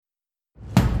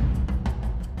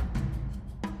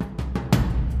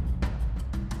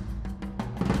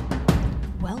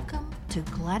to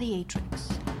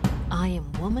Gladiatrix. I am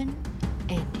woman,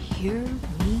 and hear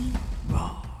me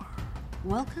roar.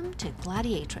 Welcome to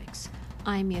Gladiatrix.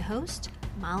 I am your host,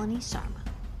 Malini Sarma.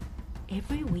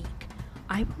 Every week,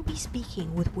 I will be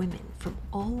speaking with women from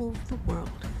all over the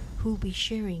world who will be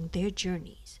sharing their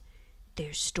journeys,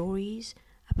 their stories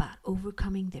about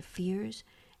overcoming their fears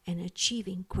and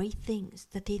achieving great things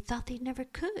that they thought they never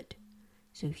could.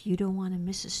 So if you don't want to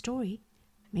miss a story,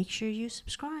 make sure you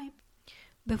subscribe.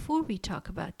 Before we talk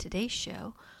about today's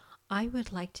show, I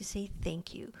would like to say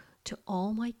thank you to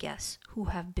all my guests who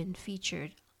have been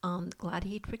featured on the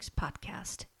Gladiatrix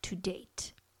podcast to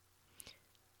date.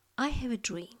 I have a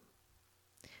dream.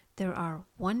 There are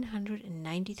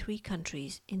 193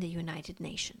 countries in the United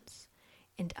Nations,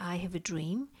 and I have a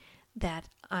dream that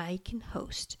I can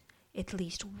host at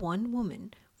least one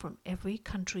woman from every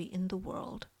country in the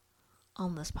world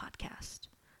on this podcast.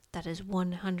 That is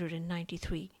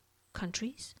 193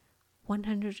 countries,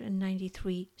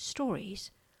 193 stories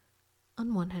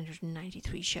on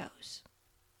 193 shows.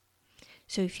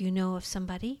 So if you know of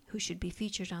somebody who should be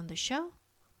featured on the show,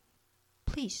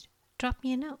 please drop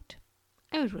me a note.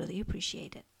 I would really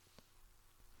appreciate it.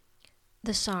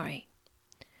 The sari,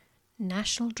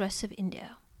 national dress of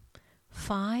India,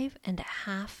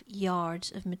 5.5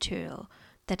 yards of material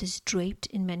that is draped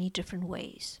in many different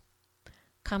ways,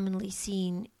 commonly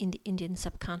seen in the Indian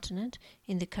subcontinent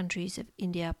in the countries of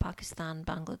India, Pakistan,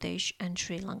 Bangladesh, and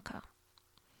Sri Lanka.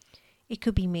 It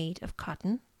could be made of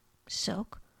cotton,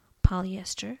 silk,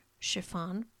 polyester,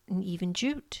 chiffon, and even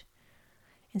jute,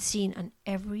 and seen on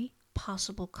every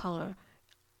possible color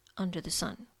under the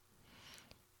sun.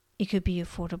 It could be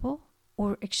affordable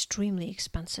or extremely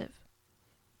expensive.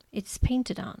 It's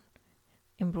painted on,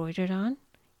 embroidered on,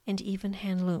 and even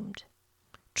hand-loomed,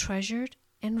 treasured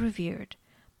and revered,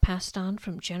 passed on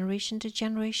from generation to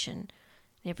generation,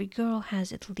 and every girl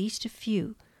has at least a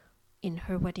few in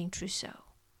her wedding trousseau.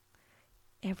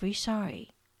 Every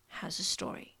sari has a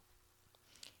story.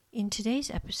 In today's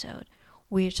episode,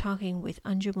 we are talking with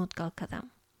Anju Moudgal Kadam.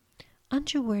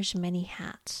 Anju wears many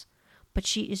hats, but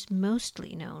she is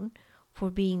mostly known for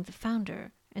being the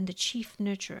founder and the chief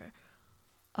nurturer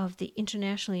of the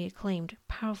internationally acclaimed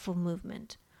powerful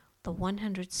movement, the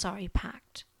 100 Sari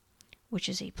Pact, which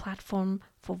is a platform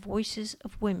for voices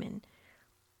of women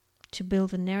to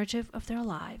build the narrative of their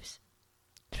lives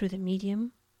through the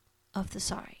medium of the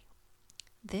sari.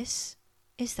 This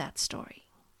is that story.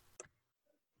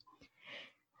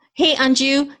 Hey,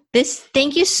 Anju,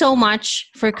 thank you so much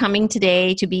for coming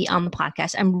today to be on the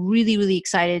podcast. I'm really, really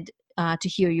excited to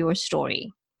hear your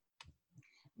story.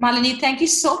 Malini, thank you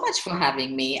so much for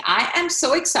having me. I am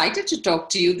so excited to talk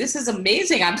to you. This is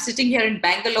amazing. I'm sitting here in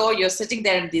Bangalore. You're sitting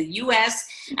there in the US,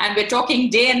 and we're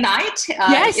talking day and night,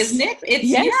 yes. Isn't it?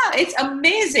 Yes. Yeah, it's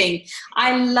amazing.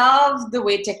 I love the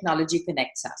way technology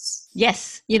connects us.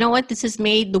 Yes. You know what? This has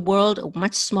made the world a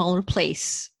much smaller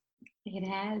place. It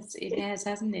has,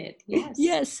 hasn't it? Yes.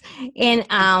 Yes. And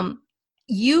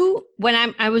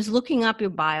when I was looking up your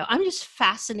bio, I'm just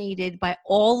fascinated by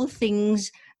all the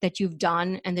things that you've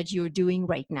done and that you're doing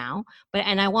right now.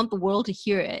 And I want the world to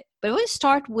hear it. But I want to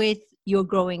start with your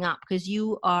growing up, because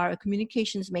you are a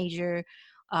communications major.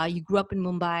 You grew up in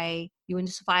Mumbai. You went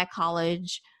to Sophia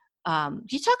College. Can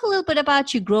you talk a little bit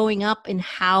about you growing up and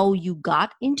how you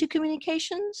got into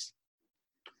communications?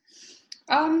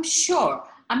 Sure.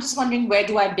 I'm just wondering, where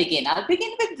do I begin? I'll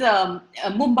begin with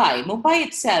Mumbai. Mumbai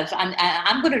itself, and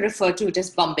I'm going to refer to it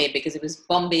as Bombay because it was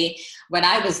Bombay when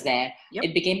I was there. Yep.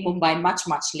 It became Mumbai much,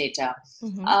 much later.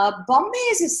 Mm-hmm. Bombay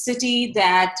is a city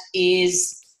that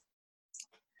is,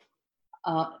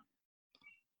 not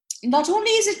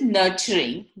only is it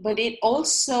nurturing, but it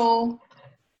also,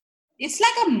 it's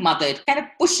like a mother. It kind of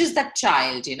pushes that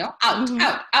child, out, mm-hmm.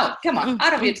 out, come on, mm-hmm.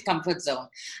 out of your comfort zone.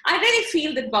 I really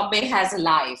feel that Bombay has a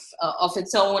life of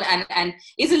its own and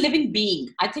is a living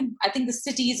being. I think the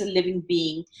city is a living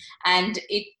being, and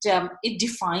it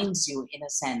defines you in a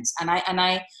sense. And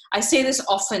I say this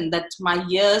often, that my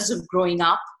years of growing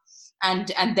up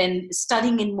and then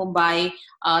studying in Mumbai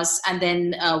and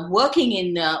then working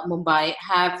in Mumbai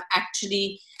have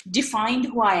actually defined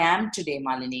who I am today,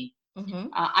 Malini. Mm-hmm.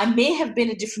 I may have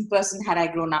been a different person had I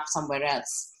grown up somewhere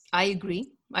else. I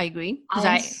agree.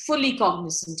 I'm fully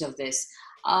cognizant of this.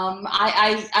 And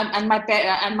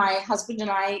my husband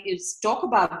and I talk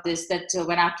about this, that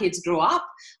when our kids grow up,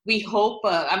 we hope,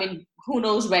 who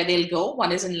knows where they'll go.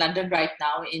 One is in London right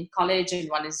now in college and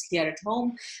one is here at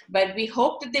home. But we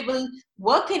hope that they will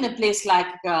work in a place like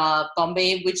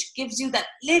Bombay, which gives you that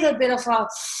little bit of a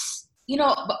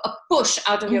push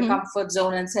out of your comfort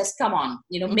zone and says, come on,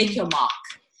 make your mark.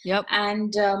 Yep.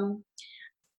 And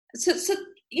so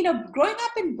growing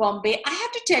up in Bombay, I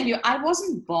have to tell you, I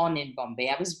wasn't born in Bombay.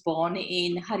 I was born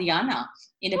in Haryana,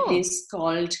 in a place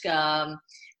called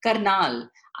Karnal.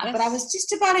 Yes. But I was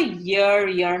just about a year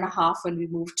and a half when we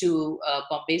moved to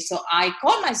Bombay. So I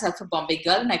call myself a Bombay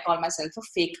girl, and I call myself a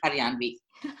fake Haryanvi.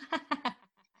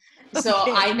 So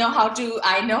I know how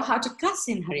to cuss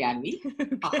in Haryanvi.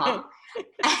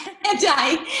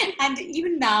 And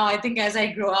even now, I think as I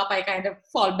grow up, I kind of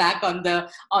fall back on the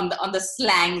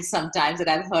slang sometimes that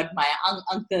I've heard my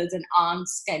uncles and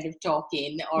aunts kind of talk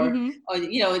in, or in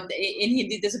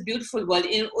Hindi there's a beautiful word,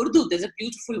 in Urdu there's a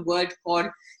beautiful word called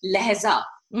lehza.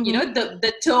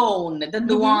 The tone, the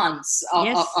nuance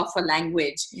of a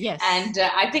language. Yes. And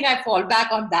I think I fall back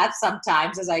on that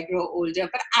sometimes as I grow older.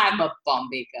 But I'm a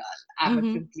Bombay girl. I'm a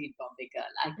complete Bombay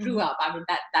girl. I grew up. I mean,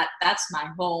 that's my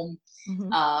home.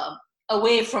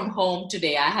 Away from home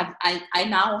today, I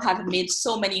now have made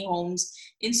so many homes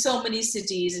in so many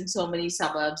cities, in so many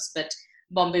suburbs. But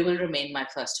Bombay will remain my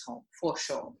first home for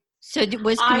sure. So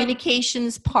was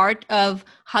communications part of,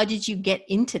 how did you get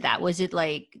into that? Was it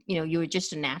like, you were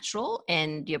just a natural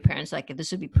and your parents like,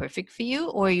 this would be perfect for you,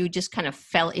 or you just kind of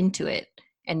fell into it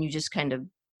and you just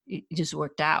it just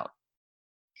worked out?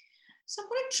 So I'm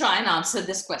going to try and answer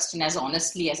this question as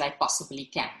honestly as I possibly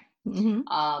can.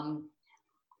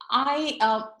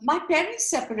 My parents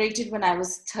separated when I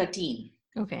was 13.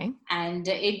 Okay. And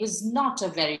it was not a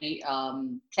very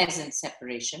pleasant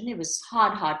separation. It was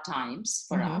hard times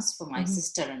for us, for my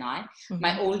sister and I.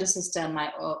 My older sister and my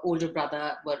older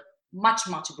brother were much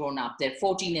grown up. They're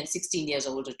 14 and 16 years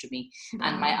older to me. Wow.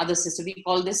 And my other sister, we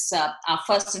call this our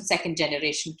first and second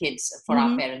generation kids for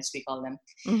our parents, we call them.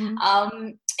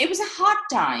 It was a hard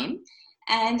time.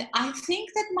 And I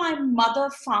think that my mother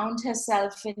found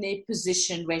herself in a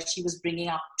position where she was bringing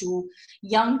up two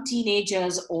young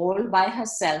teenagers all by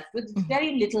herself with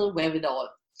very little wherewithal.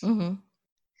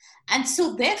 And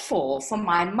so therefore, for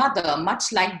my mother,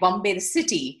 much like Bombay, the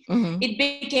city, it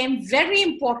became very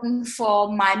important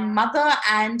for my mother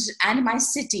and my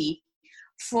city,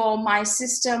 for my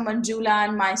sister Manjula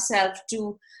and myself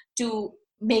to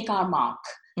make our mark,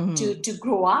 to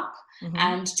grow up.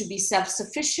 And to be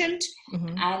self-sufficient.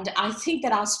 And I think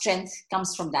that our strength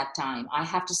comes from that time. I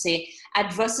have to say,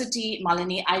 adversity,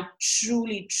 Malini, I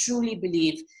truly, truly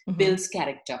believe builds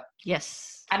character.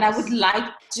 Yes. And I would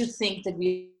like to think that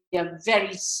we are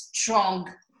very strong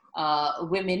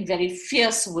women, very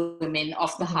fierce women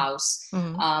of the house.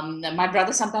 My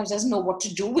brother sometimes doesn't know what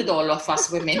to do with all of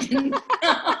us women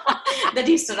that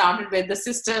he's surrounded with, the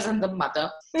sisters and the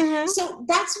mother. So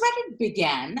that's where it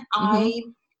began. I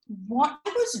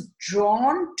was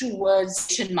drawn towards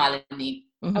Malini.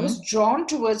 I was drawn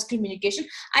towards communication.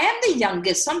 I am the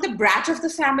youngest. So I'm the brat of the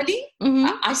family.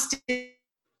 I still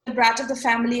the brat of the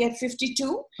family at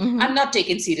 52. I'm not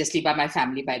taken seriously by my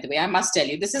family, by the way. I must tell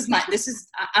you,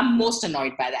 I'm most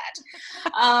annoyed by that.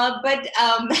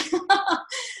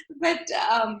 But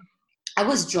I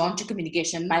was drawn to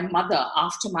communication. My mother,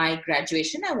 after my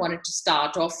graduation, I wanted to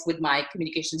start off with my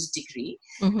communications degree.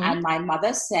 And my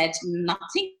mother said,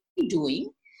 nothing doing.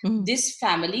 This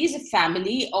family is a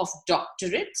family of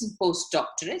doctorates and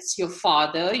postdoctorates. Your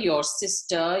father, your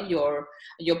sister, your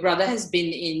brother has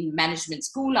been in management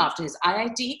school after his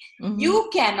IIT. You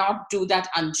cannot do that,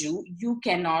 Anju. You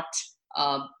cannot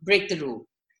break the rule.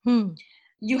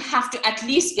 You have to at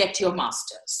least get your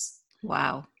master's.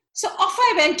 Wow. So off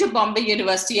I went to Bombay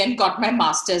University and got my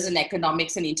master's in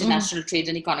economics and international trade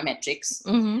and econometrics.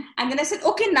 And then I said,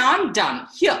 okay, now I'm done.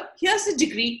 Here's the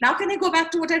degree. Now can I go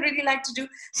back to what I really like to do?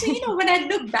 So, when I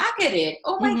look back at it,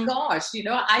 oh my gosh,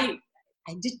 I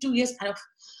did 2 years kind of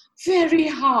very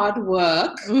hard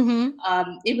work.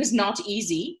 It was not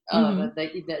easy.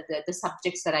 The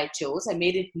subjects that I chose, I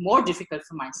made it more difficult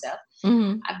for myself.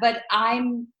 But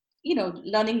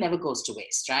learning never goes to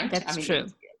waste, right? That's true.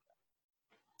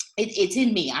 It's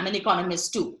in me. I'm an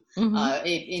economist too,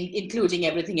 including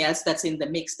everything else that's in the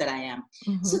mix that I am.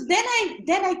 So then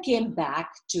I came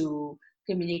back to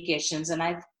communications, and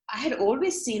I had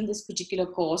always seen this particular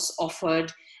course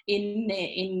offered in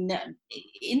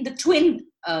the twin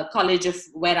college of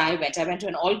where I went. I went to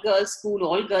an all-girls school,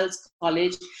 all-girls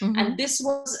college, and this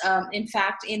was in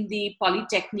fact in the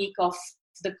polytechnic of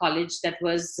the college that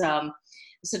was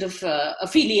sort of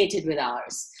affiliated with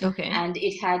ours. Okay. And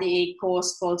it had a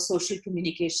course called Social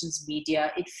Communications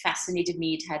Media. It fascinated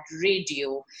me. It had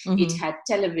radio, it had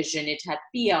television, it had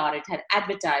PR, it had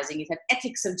advertising, it had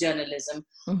ethics of journalism,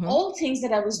 all things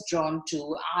that I was drawn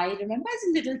to. I remember as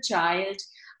a little child,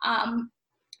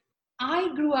 I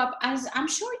grew up, as I'm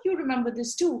sure you remember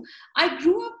this too, I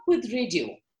grew up with radio.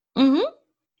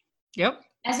 Yep.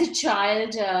 As a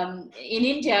child, in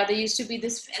India, there used to be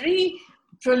this very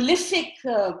prolific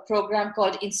program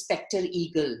called Inspector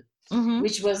Eagle,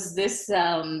 which was this,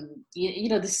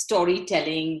 the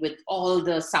storytelling with all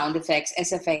the sound effects,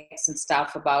 SFX and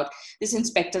stuff about this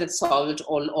inspector that solved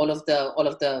all of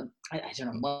the I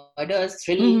don't know, murders,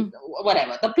 thrilling,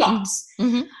 whatever, the plots.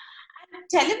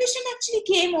 Television actually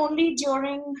came only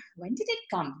during, when did it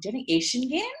come? During Asian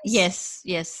Games? Yes.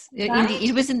 Right?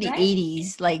 It was in the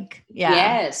 80s,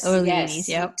 Yes, early yes. 80s,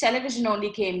 yep. Television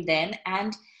only came then,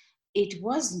 and it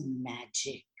was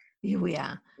magic.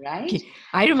 Yeah. Right?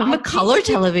 I remember color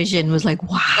television was like,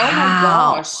 wow. Oh my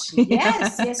gosh.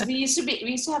 Yes. We used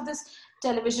to have this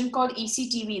television called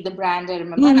ECTV, the brand, I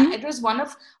remember. And it was one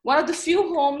of the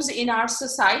few homes in our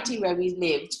society where we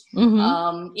lived, in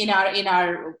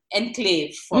our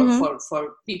enclave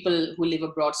for people who live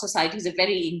abroad. Society is a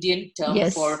very Indian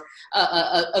term for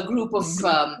a group of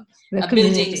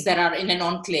buildings that are in an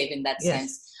enclave in that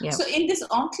sense. Yep. So in this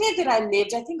enclave that I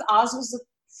lived, I think ours was the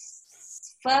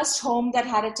first home that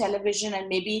had a television, and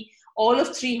maybe all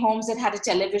of 3 homes that had a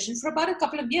television for about a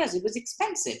couple of years. It was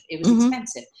expensive.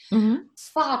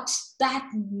 But that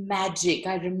magic,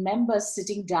 I remember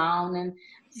sitting down and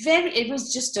it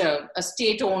was just a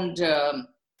state-owned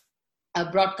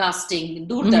broadcasting,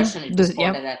 Doordarshan it was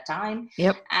called at that time.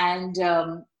 Yep. And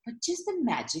but just the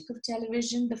magic of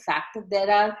television, the fact that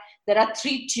there are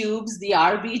 3 tubes, the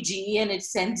RBG, and it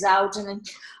sends out, and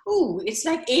it's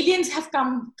like aliens have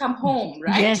come home,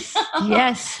 right?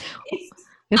 Yes.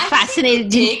 It's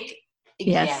fascinating.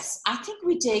 Yes, I think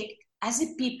we take, as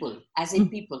a people,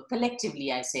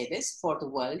 collectively, I say this for the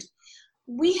world,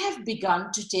 we have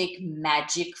begun to take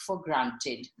magic for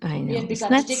granted. I know. We have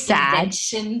begun to take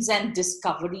inventions and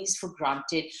discoveries for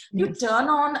granted. You turn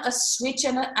on a switch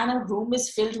and a room is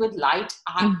filled with light.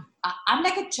 I'm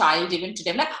like a child even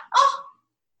today. I'm like,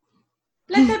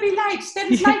 let there be light.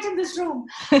 There is light in this room.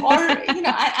 Or,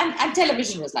 and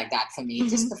television was like that for me.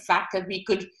 Just the fact that we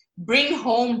could bring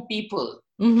home people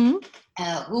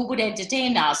who would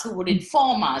entertain us, who would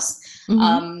inform us.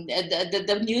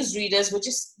 The newsreaders were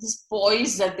just this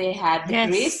poise that they had, the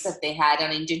grace that they had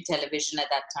on Indian television at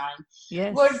that time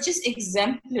were just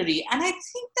exemplary. And I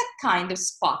think that kind of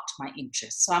sparked my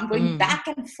interest. So I'm going back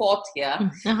and forth here.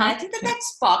 And I think that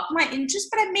sparked my interest,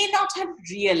 but I may not have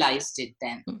realized it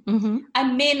then. I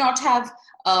may not have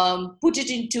put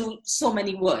it into so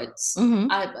many words.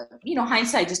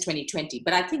 Hindsight is 20/20,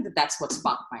 but I think that's what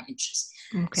sparked my interest.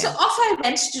 Okay. So off I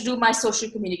went to do my social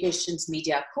communications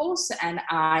media course, and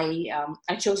I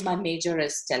chose my major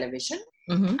as television,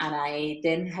 and I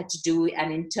then had to do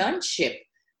an internship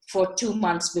for 2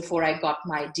 months before I got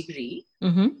my degree,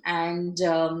 and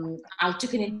I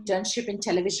took an internship in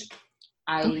television.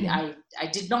 I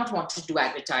did not want to do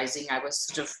advertising. I was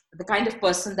sort of the kind of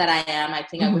person that I am. I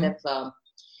think I would have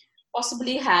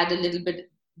possibly had a little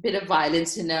bit of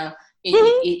violence in a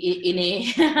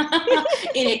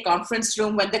conference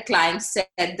room when the client said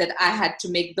that I had to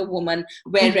make the woman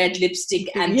wear red lipstick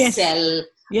and sell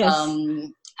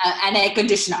an air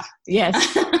conditioner. Yes.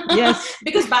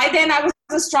 Because by then I was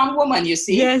a strong woman, you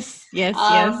see. Yes.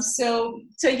 So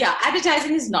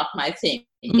advertising is not my thing.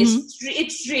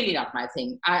 It's really not my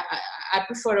thing. I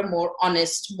prefer a more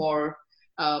honest, more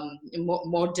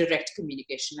direct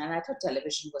communication, and I thought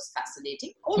television was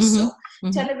fascinating. Also,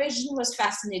 television was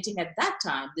fascinating at that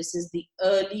time. This is the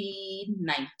early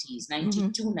 90s,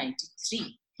 92,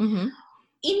 93.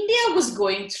 India was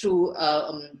going through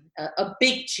a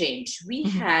big change. We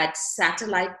had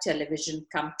satellite television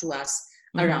come to us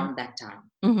around that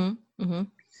time.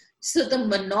 So the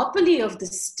monopoly of the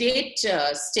state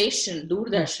station,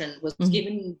 Doordarshan, was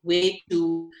given way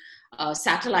to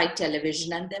satellite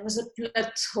television, and there was a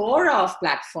plethora of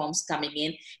platforms coming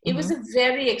in. It was a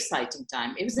very exciting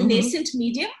time. It was a nascent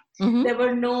medium. There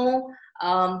were no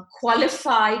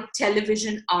qualified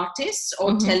television artists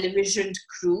or television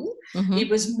crew. It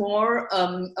was more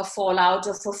a fallout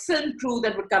of a film crew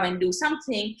that would come and do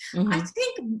something. I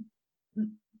think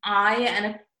I and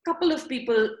a couple of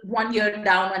people 1 year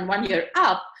down and 1 year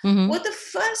up were the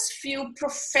first few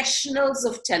professionals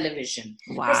of television,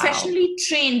 professionally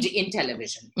trained in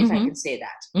television, if I can say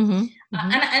that.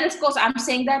 And of course, I'm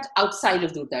saying that outside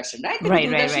of Doordarshan, right?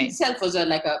 Doordarshan itself was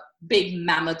like a big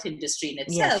mammoth industry in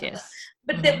itself.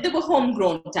 But there were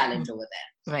homegrown talent over there.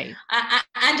 Right.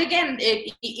 And again,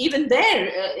 even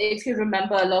there, if you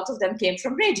remember, a lot of them came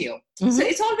from radio. So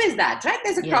it's always that, right?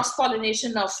 There's a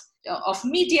cross-pollination of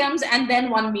mediums, and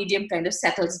then one medium kind of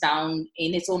settles down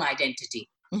in its own identity.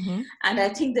 And I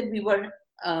think that we were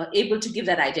able to give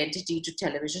that identity to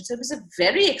television. So it was a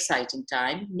very exciting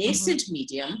time, nascent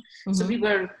medium. So we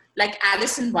were like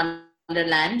Alice in Wonderland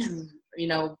Wonderland,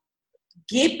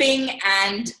 gaping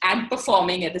and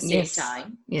performing at the same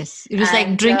time. Yes. It was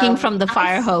like drinking from the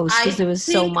fire hose because there was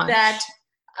so much. That,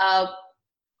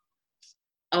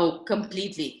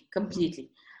 completely.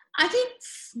 I think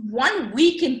 1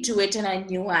 week into it and I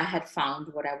knew I had found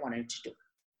what I wanted to do.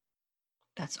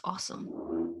 That's awesome.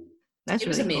 It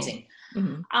was amazing. Cool.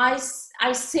 Mm-hmm.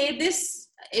 I say this,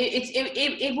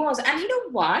 it was, and you know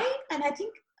why? And I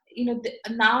think,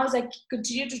 now as I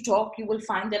continue to talk, you will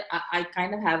find that I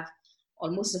kind of have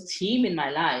almost a theme in my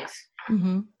life.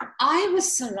 Mm-hmm. I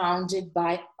was surrounded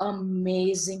by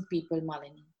amazing people,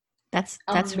 Malini. That's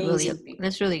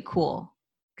really cool,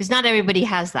 because not everybody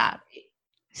has that.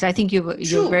 So I think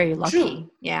you're very lucky.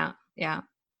 True. Yeah.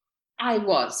 I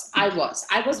was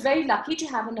very lucky to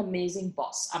have an amazing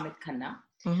boss, Amit Khanna.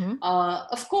 Mm-hmm.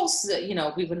 Of course,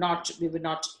 we were not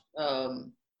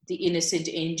the innocent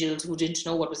angels who didn't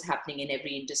know what was happening in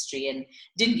every industry and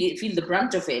didn't feel the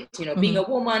brunt of it. Being a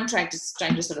woman, trying to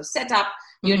sort of set up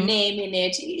your name in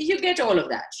it, you get all of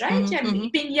that, right? Mm-hmm.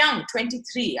 Being young,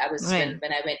 23, I was when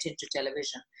I went into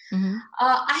television. Mm-hmm.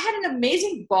 I had an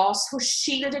amazing boss who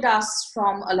shielded us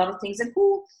from a lot of things and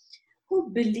who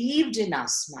believed in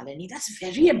us, Malini. That's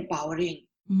very empowering.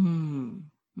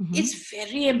 Mm-hmm. It's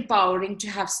very empowering to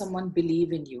have someone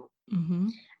believe in you. Mm-hmm.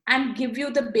 And give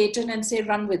you the baton and say,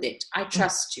 run with it. I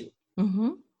trust you. Mm-hmm.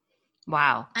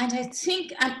 Wow. And I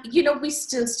think, we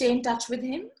still stay in touch with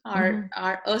him, our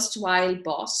erstwhile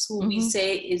boss, who we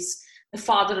say is the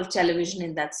father of television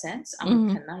in that sense.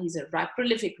 Amit Khanna, he's a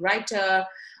prolific writer,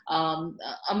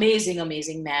 amazing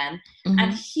man. Mm-hmm.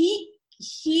 And he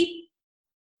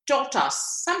taught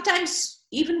us sometimes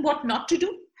even what not to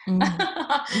do,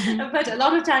 but a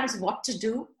lot of times what to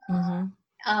do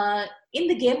in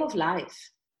the game of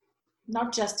life.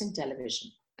 Not just in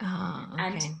television. Oh, okay.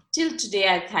 And till today,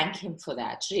 I thank him for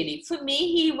that, really. For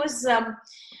me, he was, when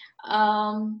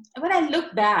I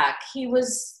look back, he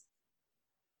was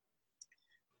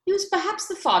perhaps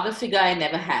the father figure I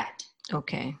never had.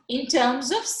 Okay. In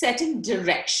terms of setting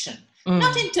direction.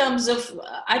 Not in terms of,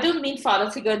 I don't mean father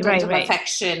figure in terms of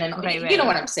affection and, you know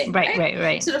what I'm saying.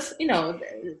 Right. Sort of,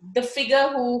 the figure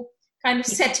who kind of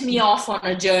set me off on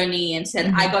a journey and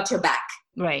said, I got your back.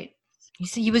 Right.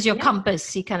 He was your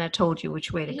compass. He kind of told you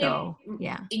which way to go.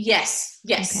 Yeah. Yes.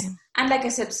 Okay. And like I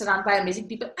said, surrounded by amazing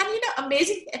people. And,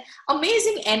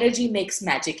 amazing energy makes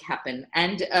magic happen.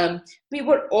 And we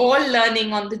were all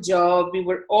learning on the job. We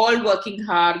were all working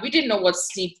hard. We didn't know what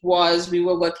sleep was. We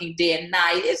were working day and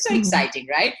night. It's so exciting,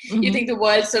 right? Mm-hmm. You think the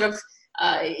world sort of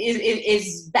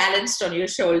is balanced on your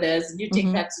shoulders. And you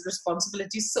take that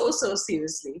responsibility so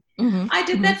seriously. Mm-hmm. I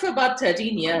did that for about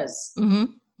 13 years.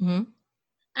 Mm-hmm.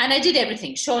 And I did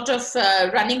everything short of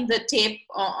running the tape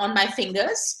on my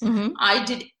fingers. I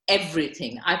did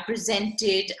everything. I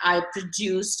presented, I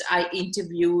produced, I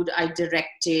interviewed, I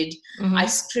directed, I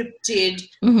scripted,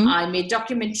 I made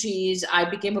documentaries. I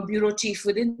became a bureau chief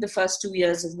within the first 2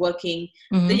 years of working,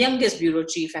 the youngest bureau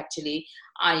chief actually.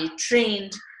 I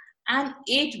trained, and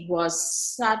it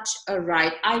was such a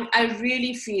ride. I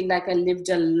really feel like I lived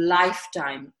a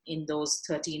lifetime in those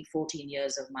 13, 14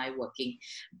 years of my working.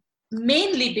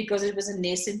 Mainly because it was a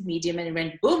nascent medium and it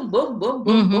went boom, boom, boom,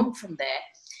 boom, boom from there.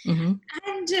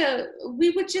 And we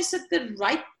were just at the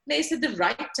right place at the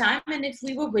right time. And if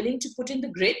we were willing to put in the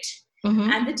grit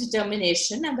and the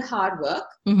determination and the hard work,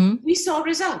 we saw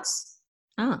results.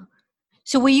 Ah.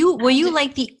 So were you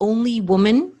like the only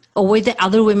woman, or were there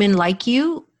other women like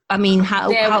you? I mean,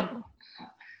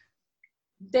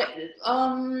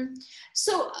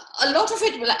 so a lot of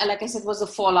it, like I said, was a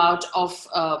fallout of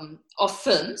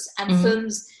films, and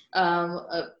films.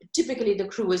 Typically, the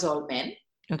crew is all men.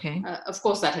 Okay. Of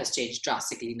course, that has changed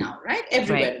drastically now, right?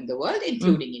 Everywhere in the world,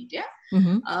 including India.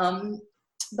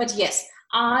 But yes,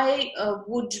 I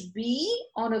would be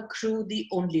on a crew the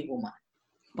only woman.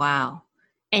 Wow.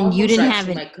 And you didn't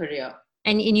have my career.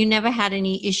 And you never had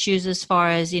any issues as far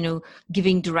as,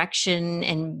 giving direction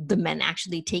and the men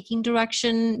actually taking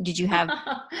direction? Did you have,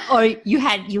 or you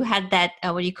had that,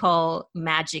 what do you call,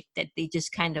 magic that they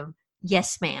just kind of,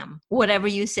 yes, ma'am, whatever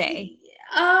you say?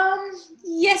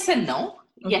 Yes and no.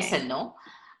 Okay. Yes and no.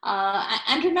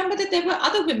 And remember that there were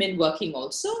other women working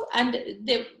also, and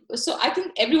so I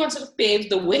think everyone sort of paved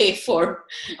the way for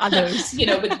others,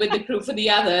 with the crew for the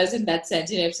others in that sense.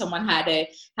 If someone had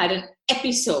an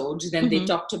episode, then they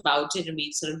talked about it and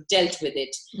we sort of dealt with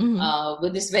it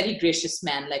with this very gracious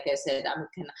man, like I said, Amit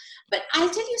Khanna. But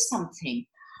I'll tell you something.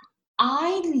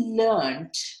 I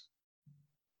learned.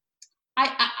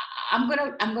 I'm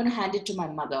gonna hand it to my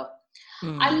mother.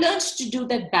 I learned to do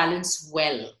that balance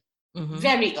well.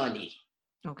 Very early.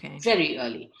 Okay. Very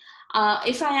early.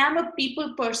 If I am a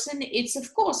people person, it's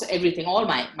of course everything, all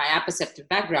my apperceptive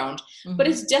background, but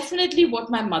it's definitely what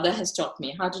my mother has taught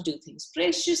me: how to do things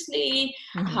graciously,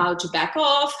 how to back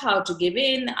off, how to give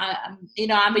in.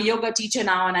 I'm a yoga teacher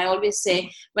now, and I always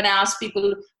say, when I ask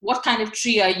people, what kind of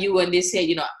tree are you? And they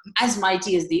say, as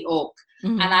mighty as the oak.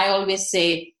 And I always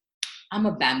say, I'm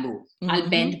a bamboo. I'll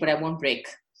bend, but I won't break.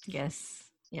 Yes.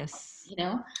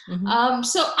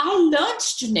 So I learned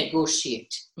to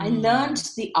negotiate. I learned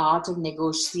the art of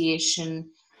negotiation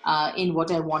in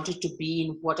what I wanted to be,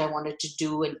 in what I wanted to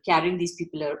do, and carrying these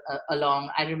people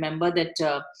along. I remember that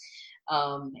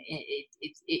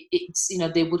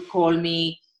they would call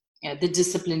me the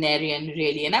disciplinarian,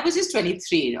 really. And I was just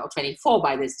 23 or 24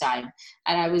 by this time.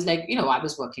 And I was like, I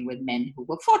was working with men who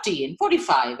were 40 and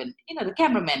 45 and, the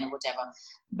cameramen or whatever.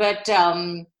 But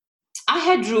I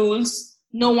had rules.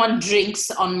 No one drinks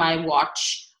on my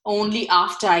watch. Only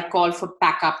after I call for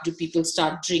backup do people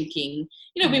start drinking.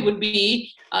 We would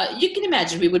be, you can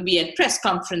imagine, we would be at press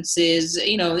conferences.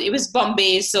 It was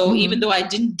Bombay. So even though I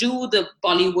didn't do the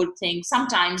Bollywood thing,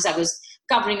 sometimes I was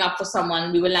covering up for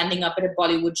someone. We were landing up at a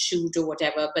Bollywood shoot or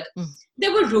whatever. But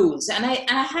there were rules. And I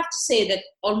have to say that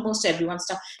almost everyone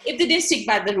stopped. If they didn't stick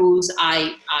by the rules,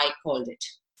 I called it.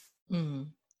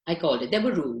 I called it. There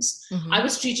were rules. I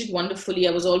was treated wonderfully.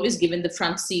 I was always given the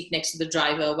front seat next to the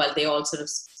driver while they all sort of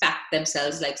packed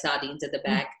themselves like sardines at the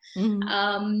back.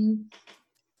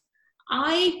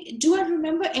 I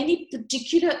remember any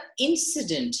particular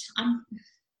incident.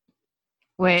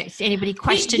 Where anybody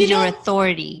questioned your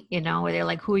authority, where they're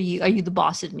like, who are you? Are you the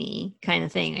boss of me? Kind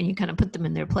of thing. And you kind of put them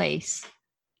in their place.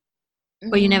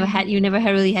 But you never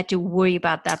really had to worry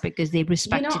about that because they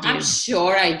respected you. I'm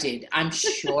sure I did. And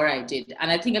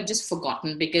I think I've just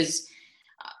forgotten, because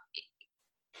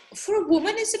for a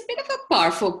woman, it's a bit of a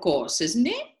powerful course, isn't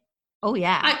it? Oh,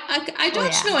 yeah. I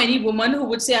don't know any woman who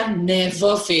would say, I've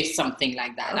never faced something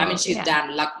like that. I mean, she's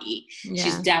damn lucky. Yeah.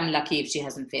 She's damn lucky if she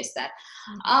hasn't faced that.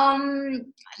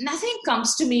 Nothing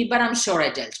comes to me, but I'm sure I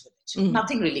dealt with it.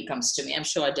 Nothing really comes to me. I'm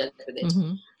sure I dealt with it.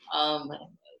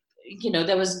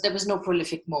 There was no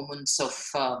prolific moments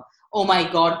of, oh my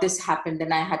God, this happened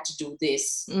and I had to do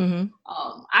this.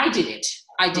 I did it.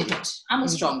 I'm a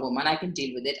strong woman. I can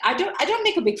deal with it. I don't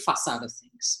make a big fuss out of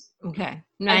things. Okay.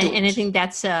 And I think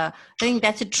that's a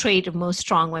trait of most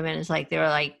strong women, is like, they're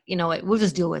like, what, we'll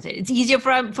just deal with it. It's easier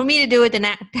for me to do it than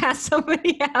to ask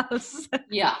somebody else.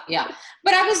 Yeah.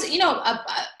 But I was,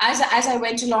 as I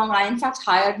went along, I in fact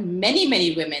hired many,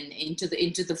 many women into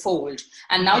the fold,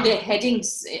 and now they're heading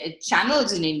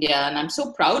channels in India, and I'm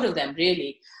so proud of them,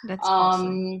 really. That's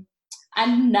awesome.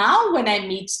 And now when I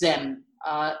meet them,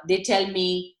 they tell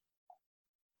me,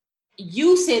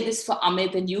 you say this for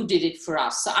Amit and you did it for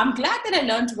us. So I'm glad that I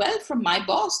learned well from my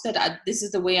boss that this is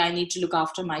the way I need to look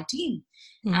after my team.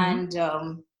 And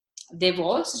they've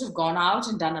all sort of gone out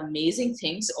and done amazing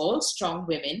things, all strong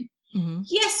women.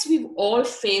 Yes, we've all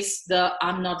faced the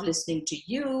I'm not listening to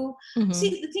you.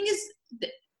 See, the thing is,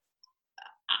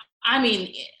 I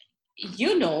mean,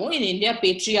 in India,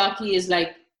 patriarchy is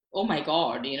like, oh my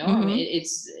God, I mean,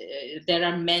 it's there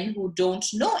are men who don't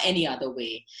know any other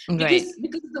way because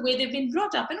of the way they've been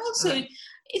brought up, and also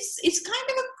it's kind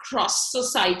of a cross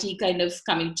society kind of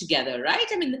coming together, right?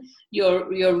 I mean, your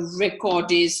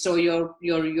recordist or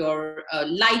your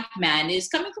light man is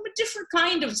coming from a different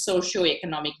kind of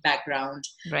socio-economic background.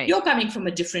 Right. You're coming from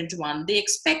a different one. They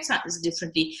expect things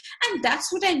differently, and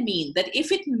that's what I mean. That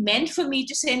if it meant for me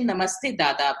to say Namaste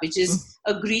Dada, which is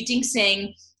a greeting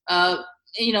saying,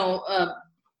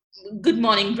 good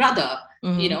morning, brother.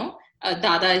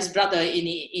 Dada is brother in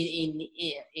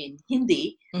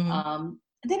Hindi.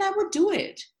 Then I would do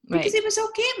it because it was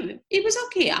okay. It was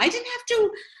okay. I didn't have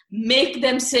to make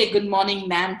them say good morning,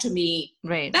 ma'am, to me.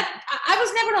 Right. That I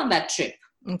was never on that trip.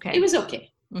 Okay. It was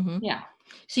okay. Yeah.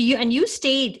 So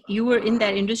you were in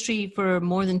that industry for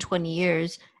more than 20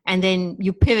 years, and then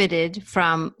you pivoted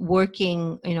from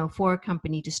working, for a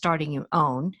company to starting your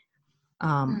own.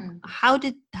 How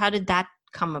did that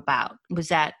come about? Was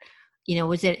that,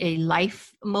 was it a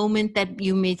life moment that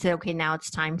you made say, okay, now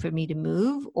it's time for me to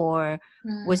move? Or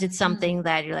was it something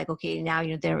that you're like, okay, now,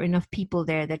 there are enough people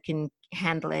there that can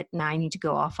handle it. Now I need to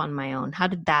go off on my own. How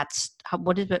did that,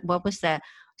 what was the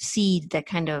seed that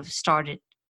kind of started?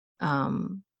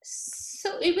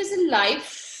 So it was a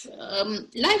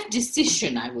life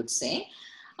decision, I would say.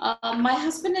 My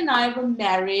husband and I were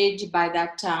married by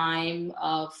that time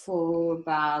for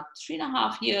about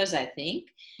 3.5 years, I think.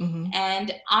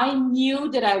 And I knew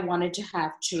that I wanted to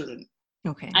have children.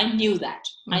 Okay. I knew that.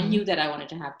 I knew that I wanted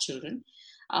to have children.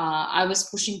 I was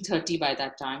pushing 30 by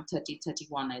that time, 30,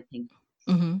 31, I think.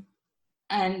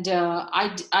 and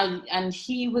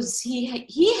he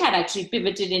had actually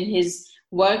pivoted in his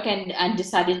work and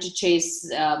decided to chase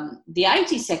the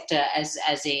IT sector as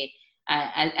a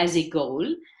goal.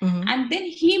 Mm-hmm. And then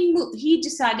he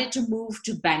decided to move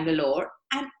to Bangalore.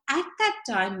 And at that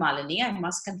time, Malini, I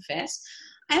must confess,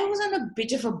 I was on a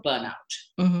bit of a burnout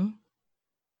Mm-hmm.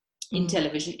 in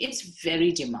television. It's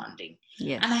very demanding.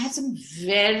 Yes. And I had some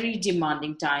very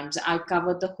demanding times. I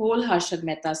covered the whole Harshad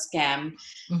Mehta scam,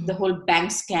 the whole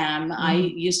bank scam. I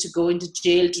used to go into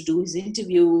jail to do his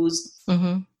interviews.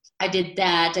 Mm-hmm. I did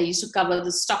that. I used to cover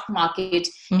the stock market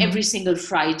every single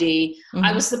Friday.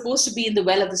 I was supposed to be in the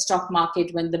well of the stock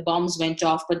market when the bombs went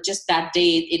off, but just that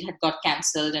day it had got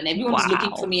cancelled, and everyone was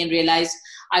looking for me and realized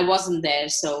I wasn't there.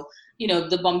 So, you know,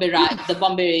 the Bombay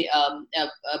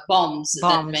bombs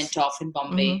that went off in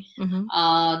Bombay.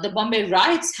 The Bombay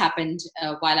riots happened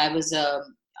while I was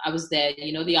there.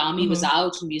 You know, the army was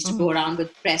out, and we used to go around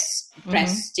with press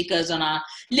stickers on our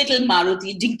little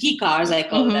Maruti dinky cars, I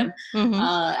call them,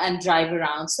 and drive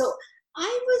around. So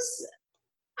I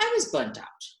was burnt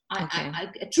out.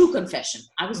 A true confession.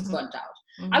 I was burnt out.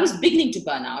 I was beginning to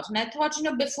burn out, and I thought, you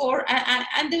know, before,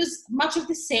 and there was much of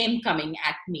the same coming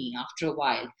at me after a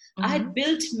while. I had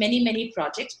built many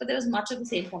projects, but there was much of the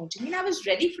same coming to me, and I was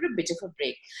ready for a bit of a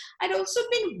break. I'd also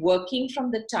been working from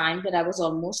the time that I was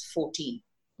almost 14.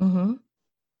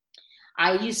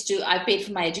 I paid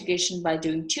for my education by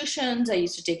doing tuitions. I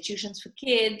used to take tuitions for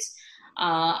kids.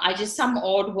 I did some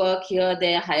odd work here,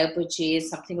 there, hire purchase,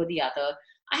 something or the other.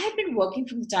 I had been working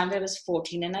from the time that I was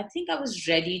 14, and I think I was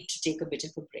ready to take a bit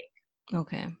of a break.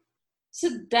 Okay. So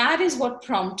that is what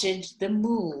prompted the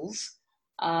move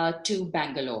to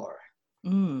Bangalore.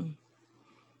 And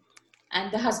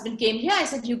the husband came here. I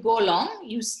said, you go along,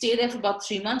 you stay there for about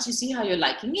 3 months, you see how you're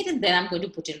liking it, and then I'm going to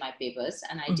put in my papers.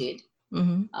 And I did.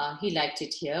 He liked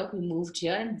it here. We moved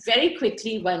here. And very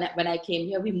quickly, when I came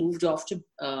here, we moved off to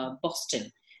Boston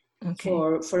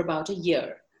for about a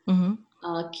year.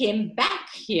 Came back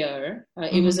here.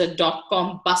 It was a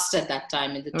dot-com bust at that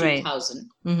time in the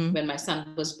 2000 when my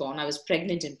son was born. I was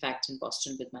pregnant, in fact, in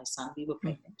Boston with my son. We were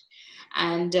pregnant.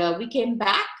 And we came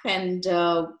back, and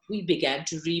we began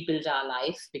to rebuild our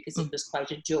life because it was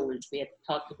quite a jolt. We had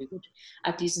thought that we would,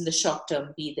 at least in the short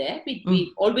term, be there.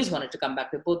 We always wanted to come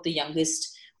back. We're both the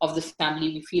youngest of the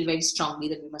family. We feel very strongly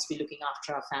that we must be looking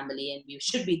after our family, and we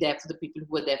should be there for the people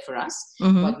who were there for us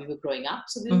while we were growing up.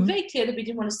 So we were very clear that we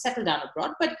didn't want to settle down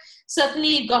abroad, but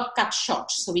certainly it got cut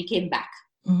short. So we came back.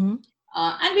 And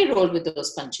we rolled with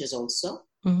those punches also.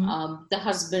 The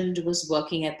husband was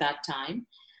working at that time.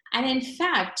 And in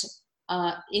fact,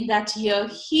 in that year,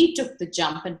 he took the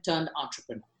jump and turned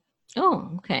entrepreneur. Oh,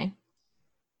 okay.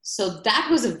 So that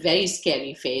was a very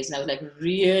scary phase. And I was like,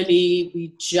 really?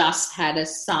 We just had a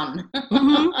son.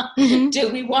 Do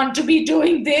we want to be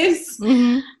doing this?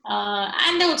 And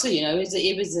also, you know,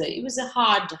 it was a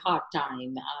hard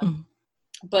time.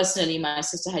 Personally, my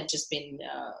sister had just been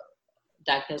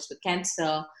diagnosed with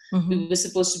cancer. We were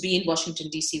supposed to be in Washington,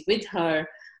 D.C. with her.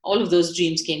 All of those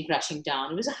dreams came crashing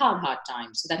down. It was a hard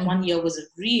time. So that 1 year was a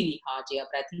really hard year,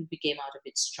 but I think we came out of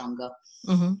it stronger.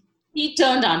 He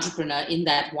turned entrepreneur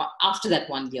after that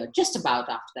 1 year, just about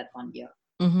after that 1 year.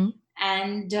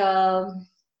 And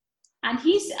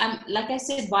he's, like I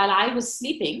said, while I was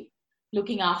sleeping,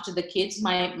 looking after the kids,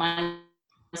 my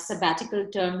sabbatical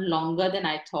turned longer than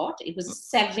I thought. It was a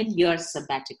 7-year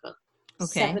sabbatical.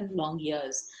 Okay. 7 long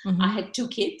years. I had 2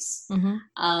 kids. And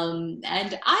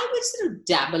I would sort of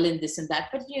dabble in this and that.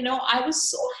 But, you know, I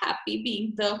was so happy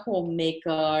being the homemaker.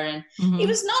 And it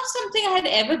was not something I had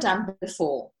ever done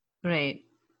before. Right.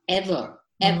 Ever.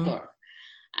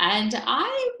 And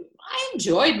I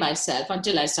enjoyed myself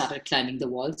until I started climbing the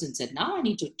walls and said, now I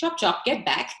need to chop, get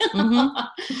back.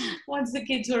 Once the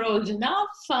kids were old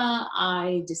enough,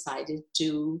 I decided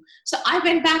to. So I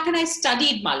went back and I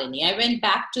studied, Malini. I went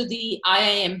back to the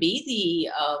IIMB, the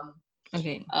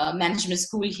management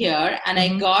school here, and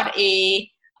I got I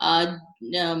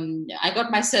got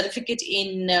my certificate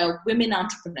in women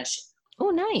entrepreneurship.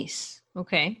 Oh, nice.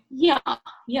 Okay. Yeah.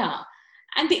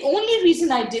 And the only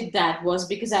reason I did that was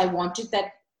because I wanted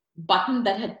that button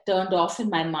that had turned off in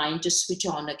my mind to switch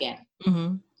on again.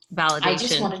 Validation.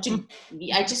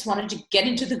 I just wanted to get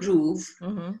into the groove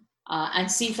and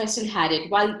see if I still had it.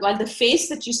 While the face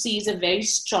that you see is a very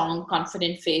strong,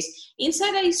 confident face,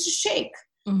 inside I used to shake.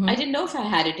 I didn't know if I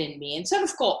had it in me. And so,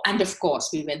 of course,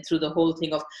 we went through the whole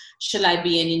thing of, shall I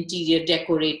be an interior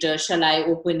decorator? Shall I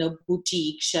open a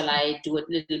boutique? Shall I do a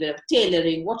little bit of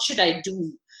tailoring? What should I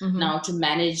do now to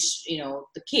manage, you know,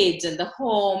 the kids and the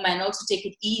home and also take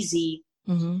it easy?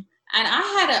 And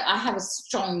I have a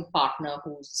strong partner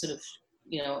who sort of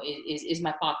is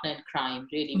my partner in crime.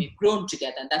 Really, we've grown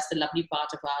together, and that's the lovely part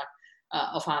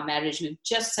of our marriage. We've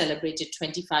just celebrated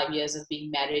 25 years of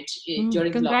being married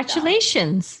during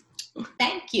congratulations.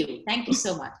 lockdown. Thank you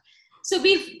so much. So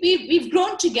we've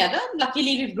grown together.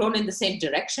 Luckily, we've grown in the same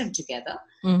direction together.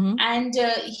 And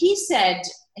he said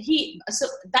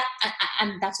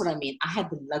and that's what I mean. I had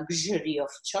the luxury of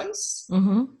choice.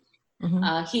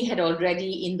 He had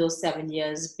already, in those 7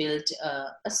 years, built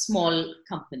a small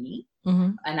company,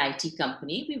 an IT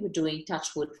company. We were doing,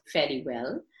 touch wood, fairly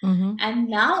well. And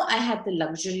now I had the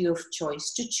luxury of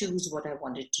choice to choose what I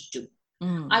wanted to do.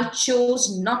 I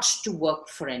chose not to work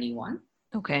for anyone.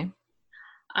 Okay.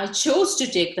 I chose to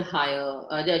take the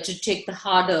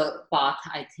harder path,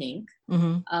 I think.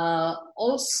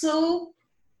 Also,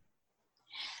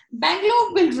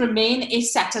 Bangalore will remain a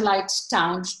satellite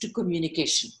town to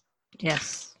communication.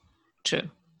 Yes, true.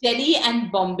 Delhi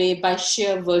and Bombay, by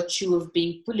sheer virtue of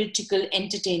being political,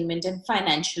 entertainment, and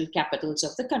financial capitals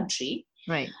of the country,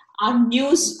 right,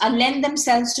 lend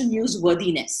themselves to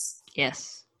newsworthiness.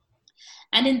 Yes.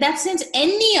 And in that sense,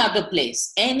 any other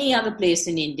place in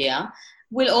India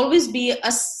will always be a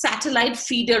satellite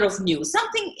feeder of news.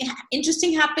 Something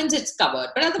interesting happens, it's covered.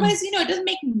 But otherwise, it doesn't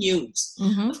make news.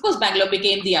 Of course, Bangalore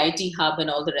became the IT hub and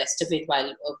all the rest of it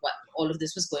while all of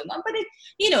this was going on. But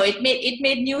it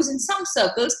made news in some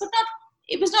circles, but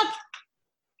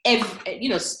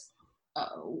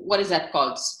what is that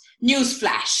called? News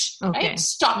flash, okay. Right?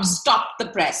 Stop the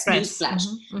press. News flash.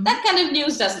 That kind of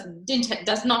news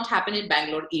does not happen in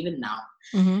Bangalore even now.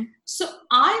 So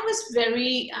I was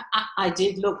I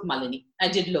did look, Malini. I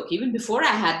did look. Even before I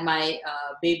had my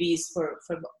babies for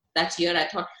that year, I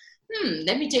thought,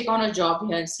 let me take on a job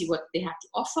here and see what they have to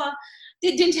offer.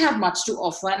 They didn't have much to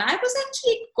offer. And I was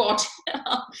actually caught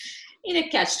in a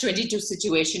catch-22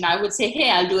 situation. I would say,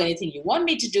 hey, I'll do anything you want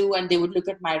me to do. And they would look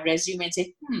at my resume and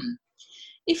say,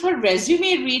 if her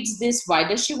resume reads this, why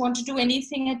does she want to do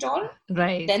anything at all?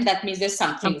 Right. Then that means there's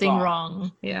something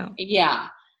wrong. Yeah. Yeah.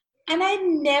 And I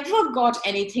never got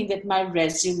anything that my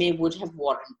resume would have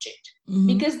warranted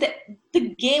because the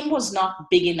game was not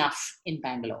big enough in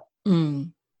Bangalore.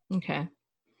 Okay.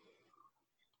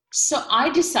 So I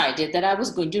decided that I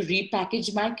was going to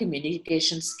repackage my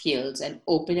communication skills and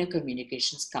open a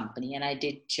communications company. And I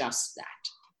did just that.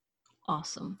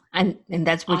 Awesome. And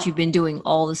that's what you've been doing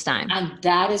all this time. And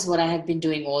that is what I have been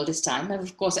doing all this time. I've,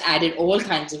 of course, added all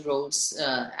kinds of roles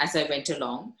as I went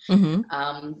along.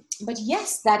 But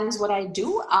yes, that is what I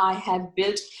do. I have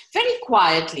built very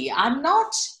quietly. I'm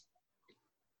not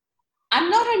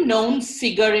a known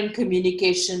figure in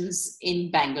communications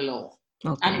in Bangalore.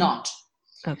 Okay. I'm not.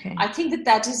 Okay. I think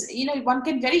that is, one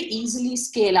can very easily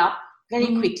scale up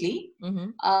very quickly.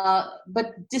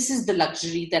 But this is the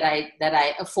luxury that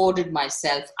I afforded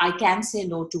myself. I can say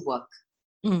no to work.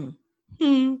 And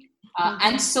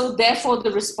so therefore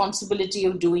the responsibility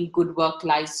of doing good work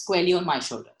lies squarely on my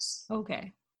shoulders.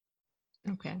 Okay.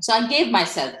 So I gave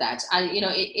myself that.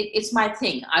 It's my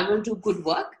thing. I will do good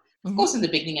work. Of course, in the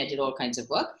beginning I did all kinds of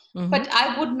work, but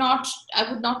I would not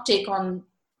take on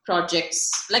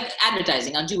projects like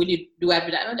advertising. Anju, will you do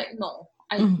advertising? I'm like, no,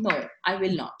 I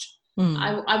will not.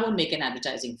 I won't make an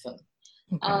advertising film.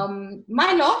 Okay.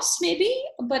 My loss, maybe,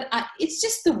 but it's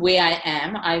just the way I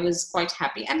am. I was quite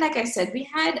happy. And like I said, we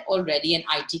had already an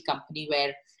IT company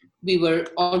where we were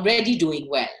already doing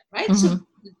well, right? So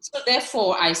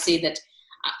therefore, I say that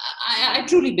I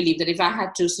truly believe that if I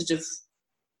had to sort of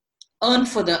earn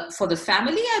for the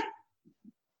family, I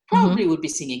probably would be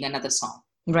singing another song.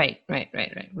 Right.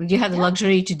 You have the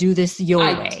luxury to do this your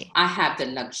way. I have the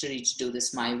luxury to do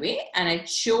this my way. And I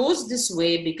chose this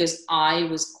way because I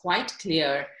was quite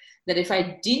clear that if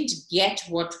I didn't get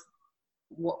what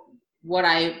the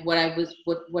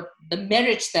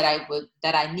merits that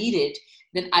I needed,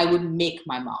 then I would make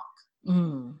my mark.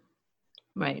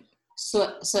 Right.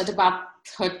 So at about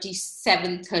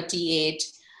 37, 38,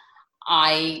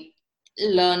 I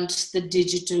learned the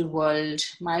digital world.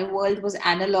 My world was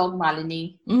analog,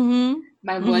 Malini.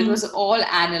 My world was all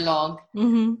analog.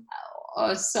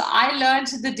 So I learned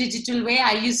the digital way.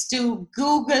 I used to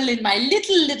Google in my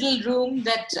little room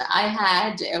that I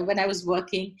had when I was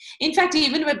working. In fact,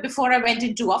 even before I went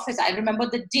into office, I remember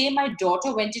the day my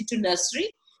daughter went into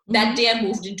nursery, that day I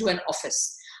moved into an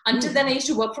office. Until then, I used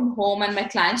to work from home and my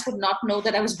clients would not know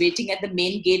that I was waiting at the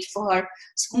main gate for her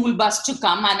school bus to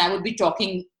come, and I would be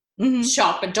talking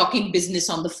shop and talking business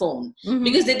on the phone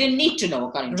because they didn't need to know,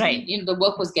 according to me. The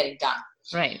work was getting done.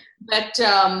 Right. But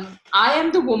I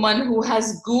am the woman who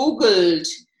has Googled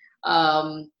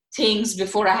things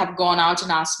before I have gone out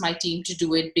and asked my team to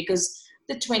do it, because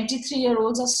the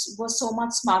 23-year-olds were so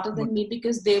much smarter than me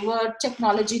because they were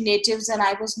technology natives and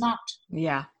I was not.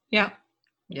 Yeah. Yeah.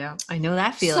 Yeah. I know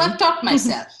that So feeling. I've taught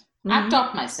myself. Mhm. I've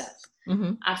taught myself.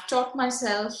 Mm-hmm. I've taught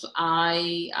myself.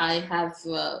 I have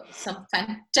some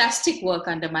fantastic work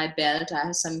under my belt. I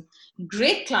have some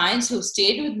great clients who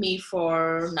stayed with me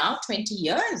for now 20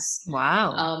 years.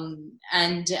 Wow.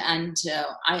 And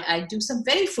I do some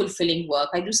very fulfilling work.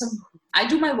 I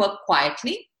do my work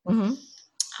quietly. Mm-hmm.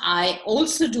 I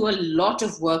also do a lot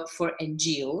of work for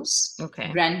NGOs,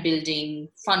 Okay. brand building,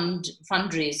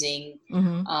 fundraising,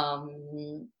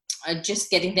 Mm-hmm. Just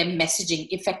getting them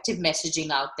effective messaging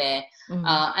out there, Mm-hmm.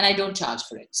 and I don't charge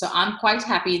for it. So I'm quite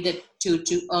happy that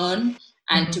to earn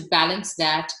and Mm-hmm. to balance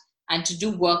that and to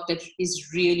do work that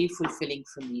is really fulfilling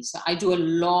for me. So I do a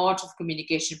lot of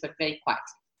communication, but very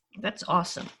quietly. That's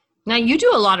awesome. Now you do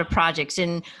a lot of projects,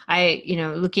 and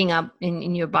looking up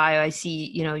in your bio, I see,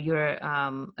 you're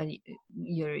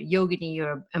Yogini,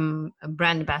 you're a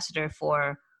brand ambassador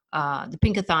for the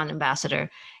Pinkathon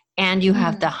ambassador, and you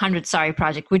have the 100 Sari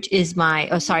project, which is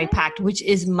Sari Pact, which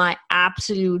is my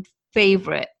absolute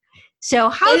favorite. So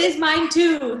it is mine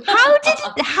too. how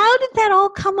did that all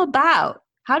come about?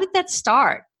 How did that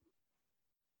start?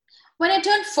 When I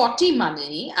turned 40,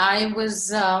 Malini, I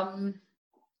was.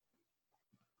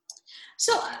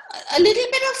 So a little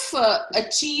bit of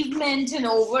achievement and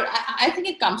I think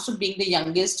it comes from being the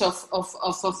youngest of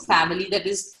a family that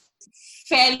is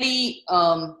fairly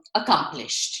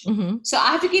accomplished. Mm-hmm. So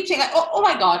I have to keep saying, like, oh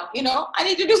my God, I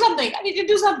need to do something.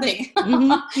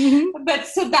 Mm-hmm. Mm-hmm. But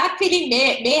so that feeling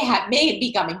may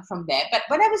be coming from there. But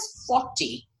when I was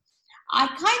 40, I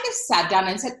kind of sat down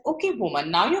and said, okay,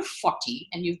 woman, now you're 40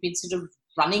 and you've been sort of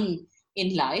running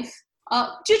in life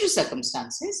due to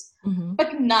circumstances. Mm-hmm.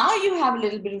 But now you have a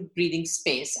little bit of breathing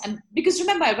space. And because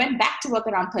remember, I went back to work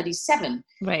around 37.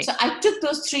 Right. So I took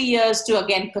those 3 years to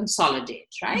again consolidate,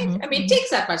 right? Mm-hmm. I mean, it takes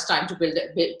that much time to build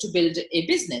a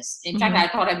business. In fact, I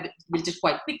thought I built it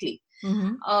quite quickly.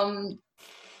 Mm-hmm.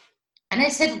 And I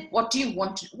said, what do you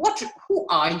want? Who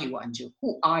are you, Anju?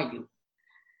 Who are you?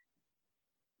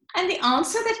 And the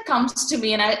answer that comes to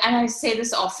me, and I say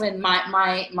this often,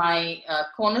 my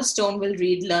cornerstone will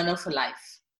read Learner for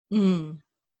Life. Mm.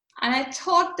 And I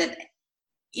thought that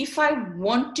if I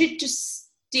wanted to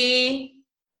stay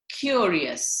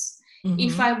curious,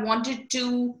 if I wanted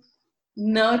to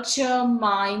nurture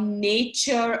my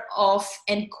nature of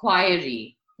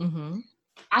inquiry,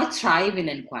 I thrive in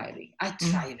inquiry. I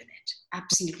thrive in it.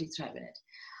 Absolutely thrive in it.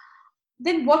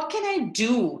 Then what can I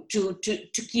do to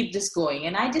keep this going?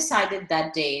 And I decided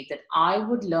that day that I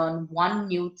would learn one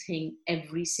new thing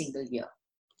every single year.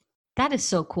 That is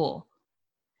so cool.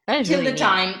 That is till really the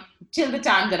time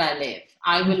that I live,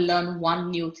 I will learn one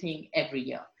new thing every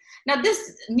year. Now,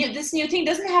 this new thing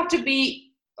doesn't have to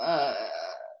be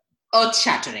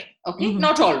earth-shattering. Okay,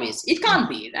 not always. It can't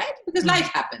be, right? Because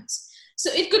life happens. So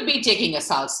it could be taking a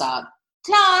salsa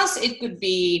class. It could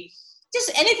be just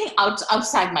anything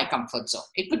outside my comfort zone.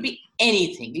 It could be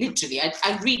anything, literally. I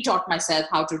retaught myself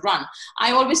how to run.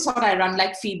 I always thought I run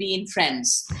like Phoebe in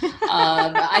Friends.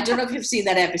 I don't know if you've seen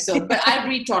that episode, but I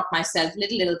retaught myself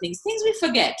little things we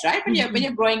forget, right? When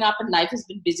you're growing up and life has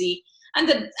been busy and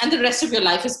the rest of your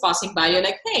life is passing by, you're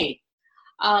like, hey,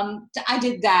 I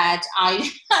did that.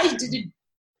 I did a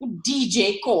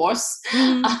DJ course.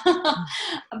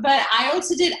 But I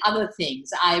also did other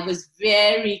things. I was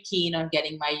very keen on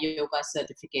getting my yoga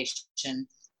certification.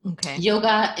 Okay.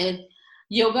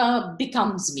 Yoga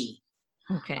becomes me.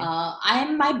 Okay. I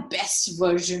am my best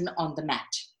version on the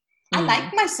mat. I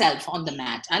like myself on the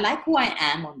mat. I like who I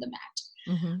am on the mat.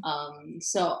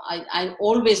 So I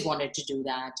always wanted to do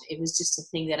that. It was just a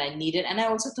thing that I needed. And I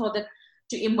also thought that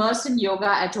to immerse in yoga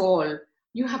at all,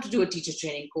 you have to do a teacher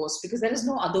training course because there is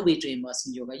no other way to immerse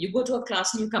in yoga. You go to a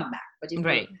class and you come back. But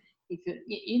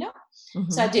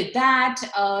so I did that.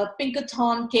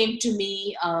 Pinkathon came to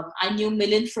me. I knew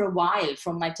Milind for a while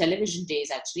from my television days,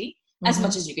 actually, as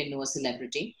much as you can know a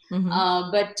celebrity.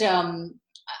 But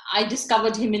I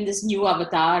discovered him in this new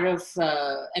avatar of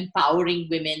empowering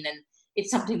women, and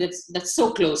it's something that's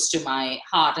so close to my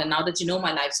heart. And now that you know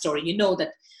my life story, you know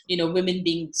that women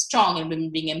being strong and women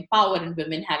being empowered and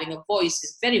women having a voice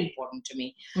is very important to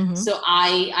me. So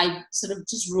I sort of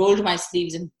just rolled my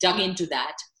sleeves and dug into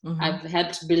that. I've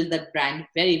helped build that brand,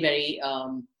 very, very,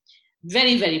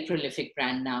 very, very prolific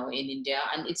brand now in India.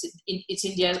 And it's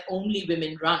India's only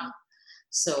women run.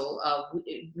 So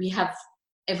we have,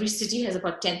 every city has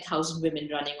about 10,000 women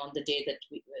running on the day that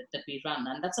we run.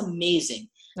 And that's amazing.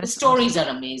 The stories are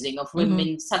amazing of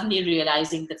women suddenly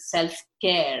realizing that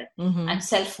self-care and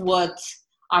self-worth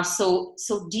are so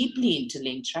deeply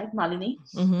interlinked, right, Malini?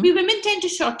 Mm-hmm. We women tend to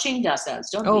shortchange ourselves,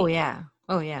 don't we? Oh yeah.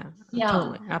 Yeah.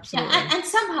 Totally. Absolutely. Yeah, and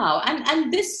somehow,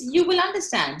 and this you will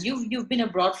understand. You've been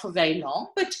abroad for very long,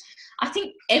 but I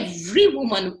think every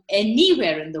woman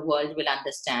anywhere in the world will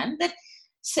understand that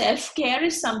self-care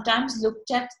is sometimes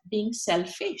looked at being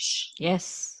selfish.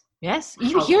 Yes. How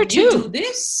Here can you do too.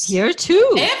 this? Here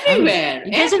too. Everywhere,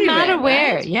 It doesn't matter everywhere,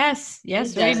 where. right? Yes, It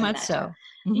very doesn't much matter.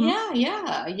 so. Mm-hmm.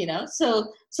 Yeah.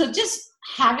 So just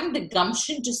having the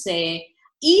gumption to say,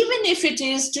 even if it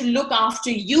is to look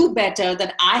after you better,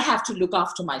 that I have to look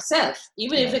after myself,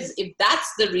 even if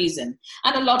that's the reason.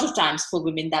 And a lot of times for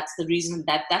women, that's the reason,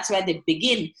 that's where they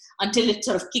begin, until it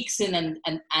sort of kicks in,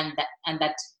 and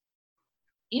that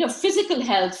physical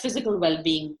health, physical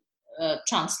well-being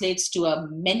translates to a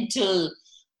mental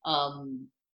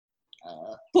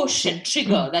push and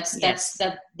trigger. That's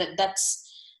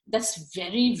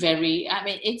very, very, I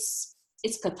mean, it's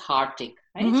cathartic,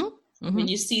 right? Mm-hmm. When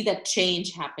you see that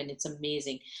change happen, it's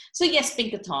amazing. So yes,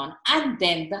 Pinkathon, and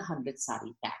then the 100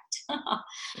 Sari Pact.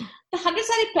 The 100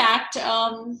 Sari Pact,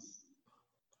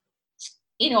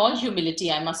 in all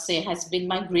humility, I must say, has been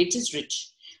my greatest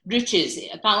riches.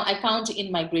 I count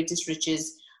in my greatest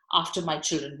riches after my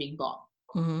children being born.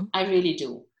 Mm-hmm. I really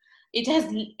do. It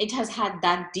has had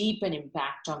that deep an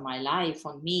impact on my life,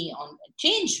 on me,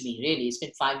 changed me really. It's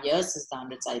been 5 years since the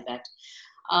 100 Sari Pact.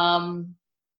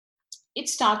 It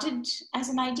started as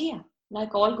an idea,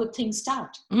 like all good things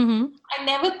start. Mm-hmm.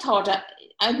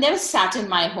 I never sat in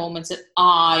my home and said,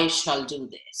 I shall do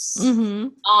this. Mm-hmm.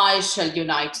 I shall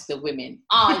unite the women.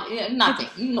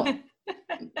 Nothing.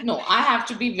 No, I have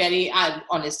to be very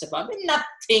honest about it.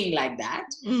 Nothing like that.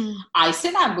 Mm-hmm. I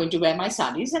said, I'm going to wear my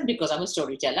saris, and because I'm a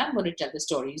storyteller, I'm going to tell the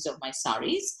stories of my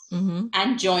saris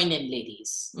and join in,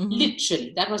 ladies. Mm-hmm.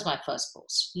 Literally, that was my first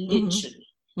post. Literally.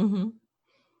 Mm-hmm.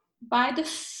 By the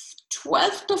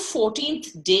 12th or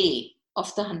 14th day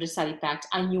of the 100 Sari Pact,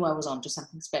 I knew I was onto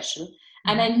something special.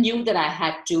 And I knew that I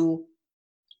had to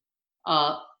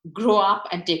grow up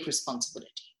and take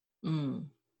responsibility. Mm.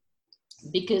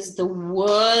 Because the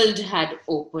world had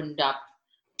opened up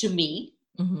to me.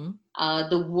 Mm-hmm.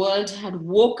 The world had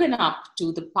woken up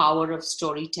to the power of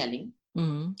storytelling.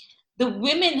 Mm-hmm. The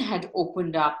women had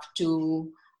opened up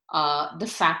to the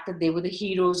fact that they were the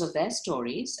heroes of their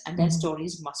stories, and their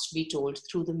stories must be told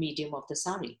through the medium of the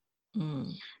sari.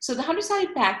 Mm. So the 100 Sari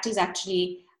Pact is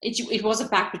actually, it was a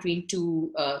pact between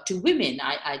two women.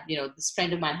 This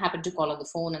friend of mine happened to call on the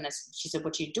phone, and she said,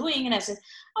 "What are you doing?" And I said,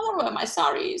 "I want to wear my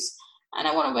saris. And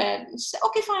I want to wear," she said,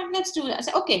 "Okay, fine, let's do it." I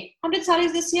said, "Okay, 100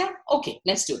 saris this year? Okay,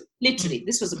 let's do it." Literally,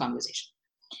 this was the conversation.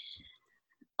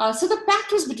 So the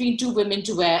pact was between two women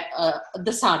to wear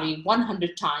the sari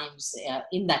 100 times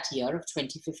in that year of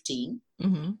 2015.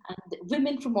 Mm-hmm. And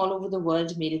women from all over the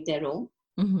world made it their own.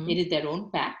 Mm-hmm. Made it their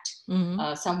own pact.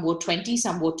 Mm-hmm. Some wore 20,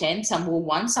 some wore 10, some wore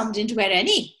 1, some didn't wear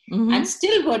any. Mm-hmm. And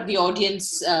still were the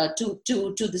audience to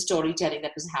the storytelling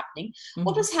that was happening. Mm-hmm.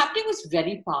 What was happening was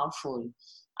very powerful.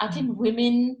 I think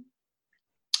women,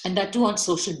 and that too on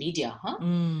social media,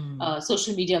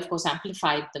 social media, of course,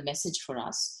 amplified the message for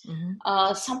us. Mm-hmm.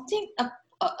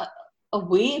 A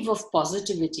wave of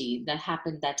positivity that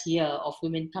happened that year, of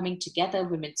women coming together,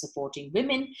 women supporting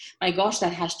women. My gosh,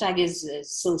 that hashtag is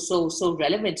so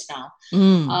relevant now.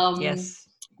 Yes.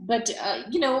 But,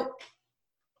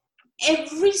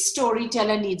 every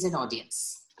storyteller needs an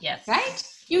audience. Yes. Right?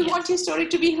 You want your story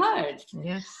to be heard.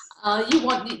 Yes. You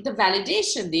want the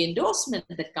validation, the endorsement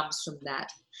that comes from that.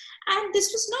 And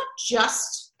this was not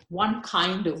just one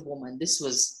kind of woman. This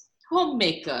was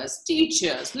homemakers,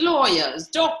 teachers, lawyers,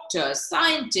 doctors,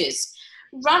 scientists,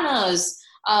 runners,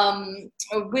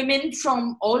 women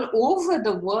from all over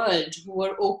the world who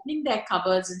were opening their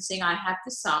cupboards and saying, "I have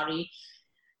the sari."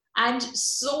 And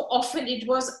so often it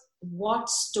was, what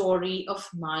story of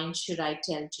mine should I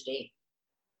tell today?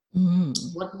 Mm.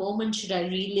 What moment should I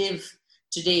relive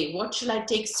today? What should I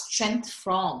take strength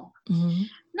from? Mm-hmm.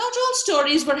 Not all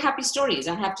stories were happy stories,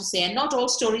 I have to say, and not all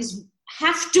stories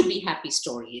have to be happy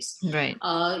stories. Right.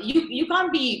 You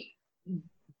can't be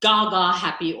gaga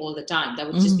happy all the time. That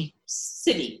would just be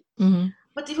silly. Mm-hmm.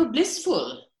 But they were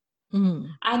blissful. Mm-hmm.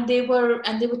 And they were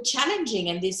challenging,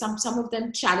 and some of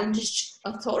them challenged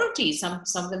authority. Some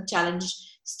of them challenged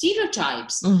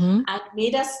stereotypes, and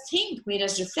made us think, made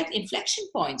us reflect. Inflection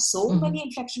points, so many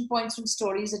inflection points from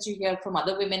stories that you hear from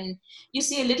other women. You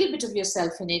see a little bit of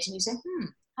yourself in it, and you say,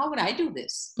 how would I do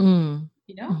this? So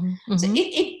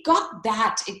it got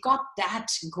that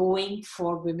going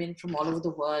for women from all over the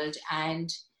world, and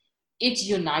it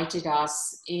united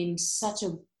us in such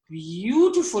a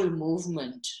beautiful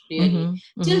movement, really.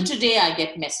 Till today, I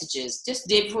get messages. Just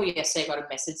day before yesterday, I got a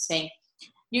message saying,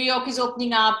 New York is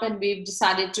opening up and we've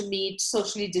decided to meet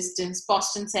socially distanced.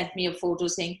 Boston sent me a photo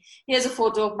saying, here's a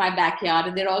photo of my backyard.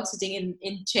 And they're all sitting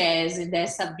in chairs in their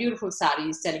some beautiful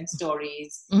saris telling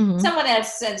stories. Someone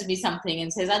else sends me something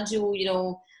and says,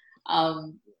 Anju,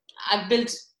 I've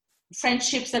built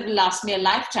friendships that will last me a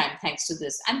lifetime thanks to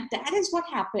this. And that is what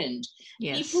happened.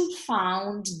 Yes. People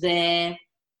found their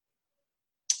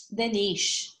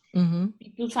niche.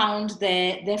 People found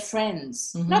their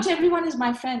friends. Not everyone is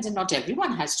my friends, and not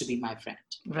everyone has to be my friend.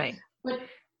 Right.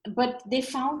 But they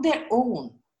found their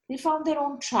own. They found their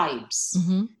own tribes.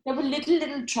 There were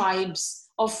little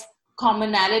tribes of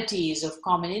commonalities, of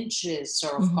common interests,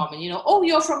 or of common, oh,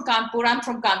 you're from Kanpur, I'm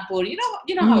from Kanpur. You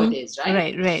know how it is,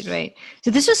 right? Right.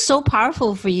 So this was so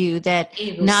powerful for you that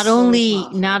not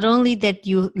only that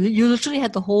you literally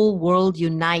had the whole world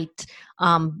unite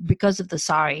because of the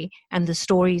sari and the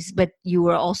stories, but you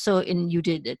were also you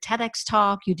did a TEDx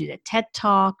talk, you did a TED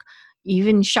talk,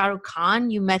 even Shah Rukh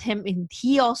Khan, you met him, and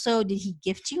did he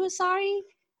gift you a sari?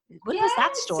 What was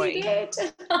that story? He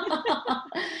did.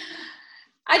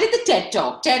 I did the TED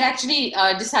talk. TED actually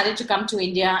decided to come to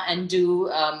India and do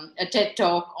a TED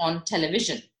talk on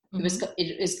television.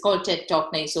 It is called TED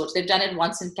Talk Nahi Soch. They've done it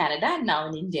once in Canada and now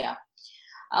in India.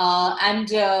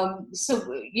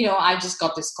 So I just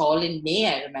got this call in May,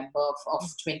 I remember, of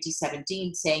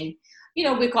 2017 saying,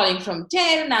 we're calling from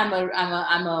TED and I'm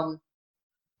a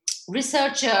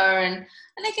researcher. And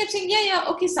I kept saying, yeah,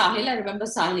 okay, Sahil. I remember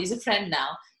Sahil, he's a friend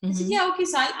now. I said, yeah, okay,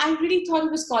 Sahil. I really thought he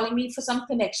was calling me for some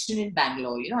connection in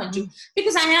Bangalore,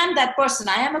 because I am that person.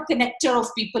 I am a connector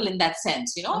of people in that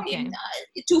sense, Okay.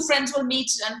 Two friends will meet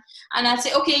and I'd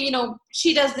say, okay,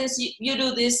 she does this, you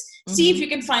do this, see if you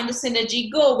can find a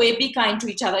synergy, go away, be kind to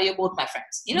each other, you're both my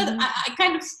friends. I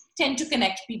kind of tend to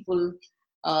connect people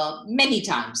many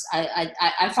times.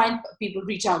 I find people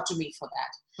reach out to me for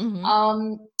that.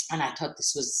 And I thought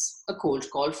this was a cold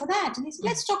call for that. And he said,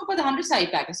 let's talk about the 100 sari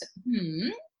pack. I said,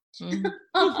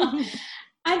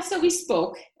 And so we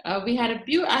spoke. I had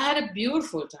a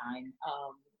beautiful time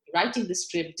writing the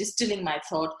script, distilling my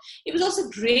thought. It was also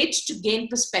great to gain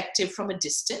perspective from a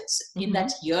distance. In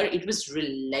that year, it was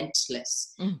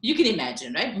relentless. You can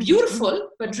imagine, right?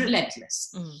 Beautiful, but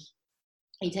relentless.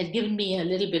 It had given me a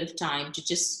little bit of time to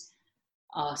just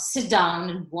sit down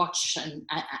and watch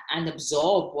and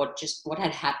absorb what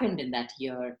had happened in that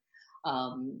year,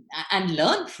 and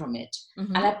learn from it.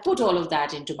 And I put all of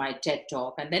that into my TED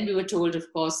talk. And then we were told,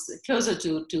 of course, closer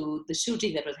to the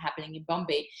shooting that was happening in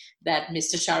Bombay, that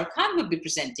Mr. Shah Rukh Khan would be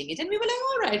presenting it. And we were like,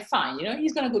 all right, fine.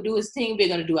 He's going to go do his thing. We're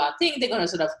going to do our thing. They're going to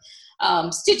sort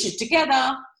of stitch it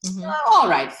together. All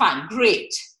right, fine,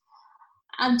 great.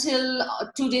 Until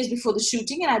 2 days before the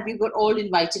shooting, and we got all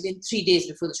invited in 3 days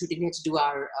before the shooting. We had to do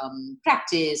our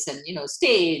practice and,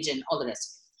 stage and all the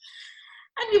rest.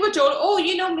 And we were told,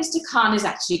 Mr. Khan is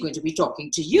actually going to be talking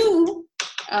to you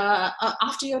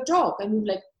after your talk. And we were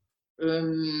like,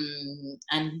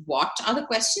 and what are the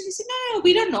questions? He said, no,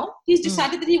 we don't know. He's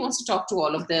decided that he wants to talk to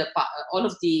all of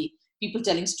the people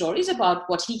telling stories about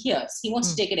what he hears. He wants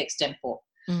to take it extempore.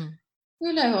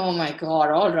 We're like, oh my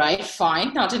God, all right,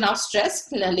 fine. Not enough stress,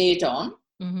 lay it on.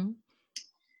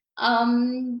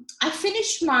 I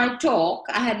finished my talk.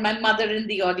 I had my mother in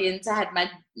the audience. I had my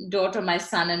daughter, my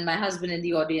son, and my husband in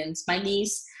the audience. My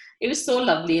niece. It was so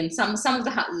lovely. And some of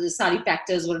the sari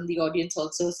packers were in the audience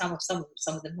also. Some of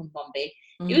them from Bombay.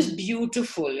 It was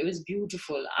beautiful.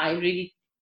 I really,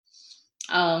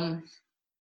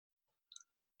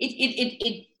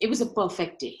 it was a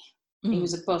perfect day. It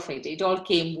was a perfect day. It all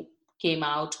came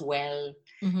out well.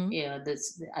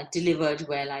 I delivered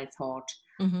well, I thought.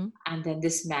 And then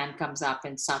this man comes up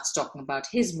and starts talking about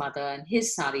his mother and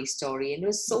his sari story. And it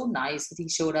was so nice that he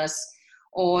showed us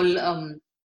all. And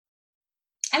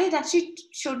it actually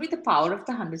showed me the power of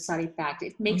the 100 sari pact.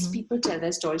 It makes people tell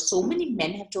their stories. So many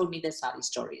men have told me their sari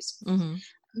stories.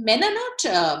 Men are not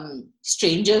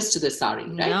strangers to the sari,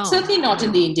 right? No, Certainly not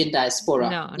in the Indian diaspora.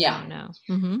 No.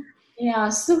 Yeah,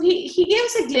 so he gave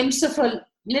us a glimpse of a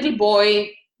little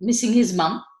boy missing his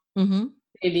mum,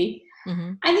 really.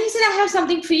 And he said, I have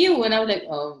something for you. And I was like,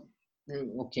 oh,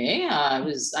 okay. I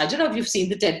don't know if you've seen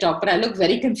the TED Talk, but I look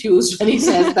very confused when he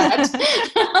says that.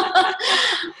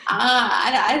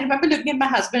 I remember looking at my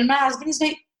husband. My husband is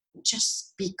like,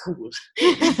 just be cool.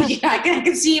 I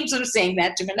can see him sort of saying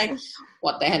that to me, like,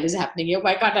 what the hell is happening here?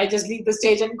 Why can't I just leave the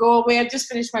stage and go away and just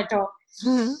finish my talk?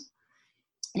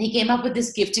 And he came up with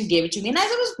this gift and gave it to me. And as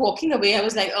I was walking away, I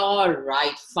was like, all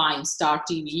right, fine, Star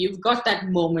TV. You've got that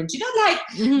moment. Like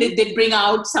they bring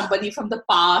out somebody from the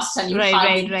past and you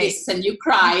hug and kiss and you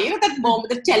cry. That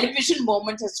moment, the television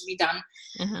moment has to be done.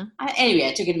 Anyway,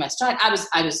 I took it in my stride. I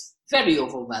was very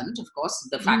overwhelmed, of course,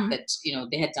 the fact that,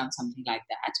 they had done something like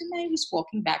that. And I was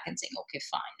walking back and saying, okay,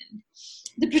 fine. And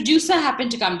the producer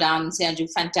happened to come down and say, Anju,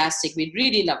 fantastic. We'd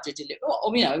really love to deliver.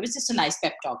 It was just a nice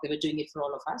pep talk. They were doing it for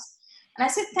all of us. And I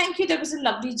said, thank you. That was a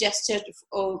lovely gesture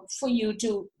for you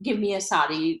to give me a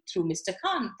sari through Mr.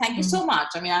 Khan. Thank you so much.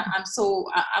 I mean,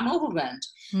 I'm overwhelmed.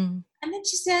 And then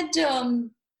she said,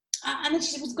 and then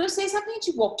she was going to say something and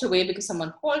she walked away because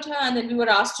someone called her. And then we were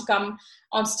asked to come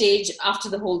on stage after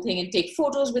the whole thing and take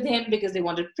photos with him because they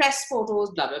wanted press photos,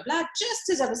 blah, blah, blah. Just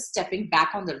as I was stepping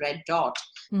back on the red dot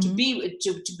to be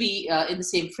in the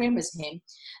same frame as him,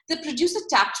 the producer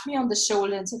tapped me on the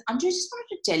shoulder and said, Anju, I just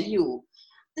wanted to tell you,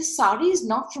 the sari is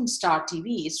not from Star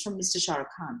TV. It's from Mr. Shah Rukh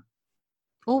Khan.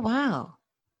 Oh, wow.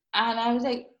 And I was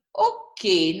like,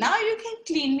 okay, now you can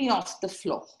clean me off the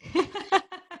floor.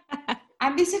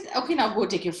 And they said, okay, now go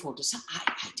take your photos. So I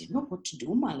didn't know what to do,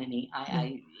 Malini.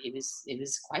 It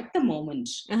was quite the moment.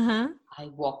 I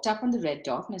walked up on the red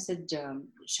dot and I said,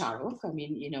 Shah Rukh, I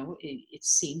mean, it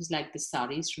seems like the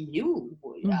sari is from you.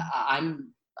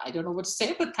 I don't know what to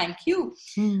say, but thank you.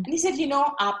 And he said,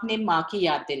 aapne maa ki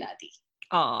yaad dila di.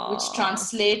 Which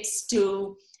translates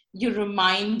to, you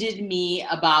reminded me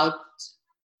about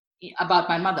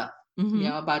my mother,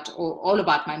 about all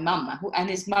about my mum, and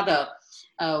his mother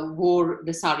wore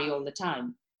the sari all the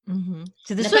time.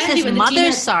 So this was his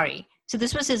mother's sari. So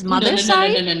this was his mother's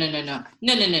sari? No.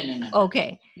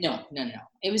 Okay. No.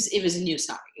 It was a new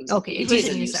sari. It was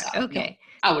a new sari. Okay.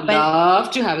 No. I would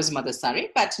love to have his mother's sari,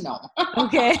 but no.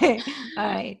 Okay. All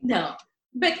right. No.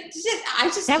 But I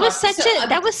just that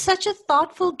was such a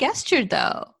thoughtful gesture,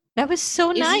 though. That was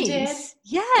so nice. It?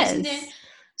 Yes. Isn't it?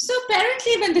 So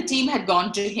apparently, when the team had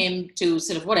gone to him to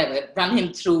sort of run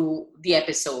him through the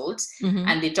episodes,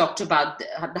 and they talked about the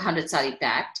 100 Sari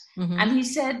Pact, and he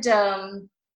said,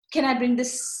 "Can I bring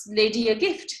this lady a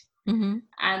gift?"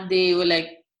 And they were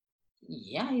like,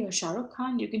 "Yeah, you're Shah Rukh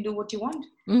Khan. You can do what you want.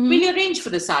 We'll arrange for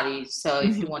the sari. So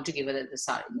if you want to give her the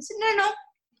sari," he said, "No,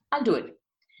 I'll do it."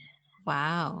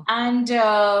 Wow. And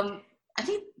I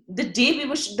think the day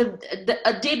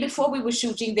a day before we were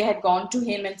shooting, they had gone to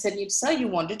him and said, "Sir, you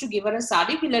wanted to give her a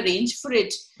sari, we'll arrange for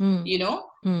it, And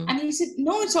he said,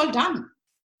 "No, it's all done."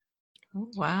 Oh,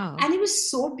 wow. And it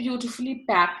was so beautifully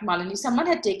packed, Malini. Someone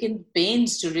had taken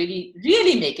pains to really,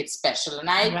 really make it special. And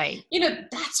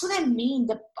that's what I mean,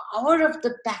 the power of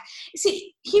the pack.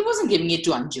 See, he wasn't giving it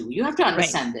to Anju. You have to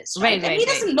understand this, right? And he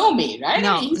doesn't know me, right?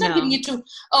 No, I mean, he's not giving it to,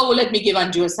 let me give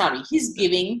Anju a sari. He's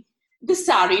giving the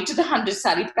sari to the 100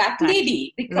 Sari Pact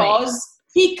lady because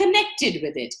he connected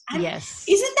with it. And yes.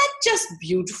 Isn't that just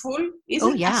beautiful?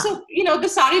 So, the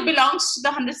sari belongs to the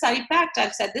 100 Sari Pact.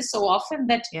 I've said this so often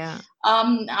that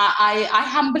I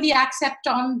humbly accept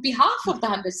on behalf of the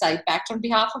 100 Sari Pact, on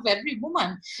behalf of every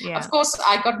woman. Yeah. Of course,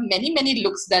 I got many, many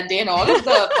looks that day, and all of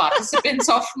the participants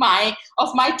of my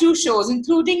 2 shows,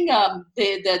 including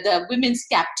the women's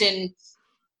captain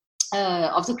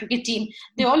of the cricket team,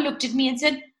 they all looked at me and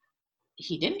said,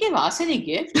 "He didn't give us any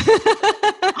gift."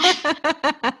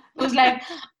 I was like,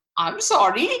 "I'm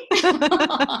sorry."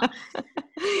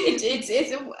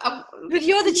 But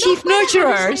you're the chief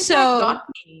nurturer, so got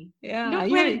me. Look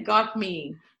where it got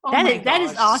me. Oh that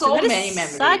is awesome. So many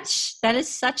memories. That is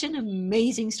such an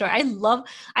amazing story. I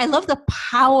love the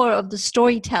power of the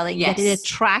storytelling. Yes. That it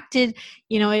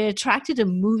attracted a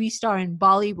movie star in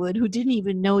Bollywood who didn't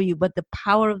even know you, but the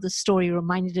power of the story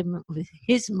reminded him of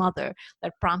his mother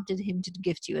that prompted him to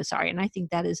gift you a sari. And I think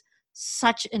that is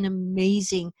such an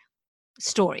amazing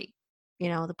story.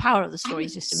 The power of the story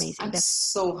is just amazing. That's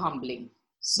so humbling.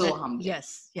 Humbling.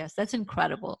 Yes, that's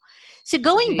incredible. So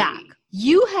going back,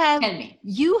 you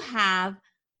have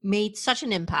made such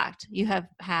an impact. You have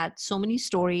had so many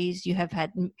stories. You have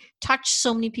touched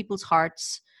so many people's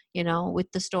hearts,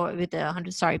 with the story, with the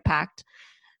 100 Sari Pact.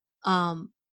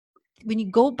 When you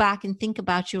go back and think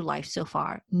about your life so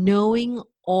far, knowing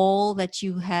all that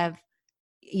you have,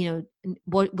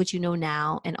 what you know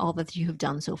now and all that you have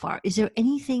done so far, is there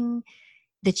anything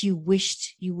that you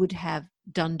wished you would have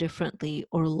done differently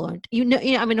or learned?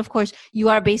 I mean, of course, you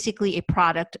are basically a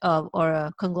product of or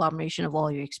a conglomeration of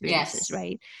all your experiences,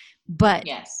 right? But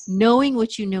knowing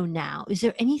what you know now, is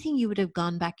there anything you would have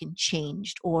gone back and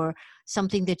changed, or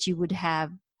something that you would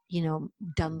have,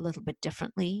 done a little bit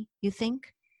differently, you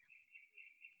think?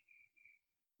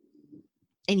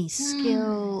 Any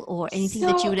skill or anything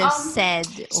that you would have said?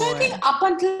 So I think up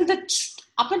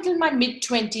up until my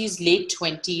mid-20s, late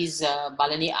 20s,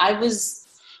 Balani, I was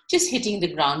just hitting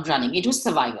the ground running. It was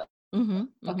survival.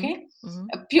 Okay?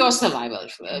 Pure survival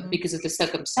because of the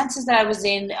circumstances that I was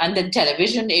in. And then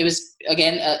television, it was,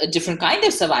 again, a different kind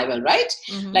of survival, right?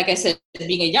 Like I said,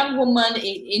 being a young woman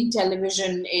in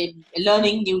television,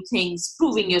 learning new things,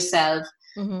 proving yourself,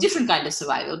 different kind of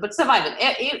survival. But survival.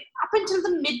 Up until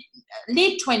the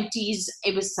late 20s,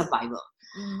 it was survival.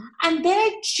 And then I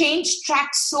changed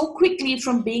tracks so quickly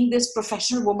from being this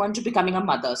professional woman to becoming a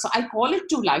mother. So I call it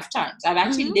 2 lifetimes. I've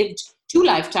actually lived 2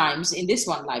 lifetimes in this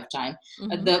one lifetime.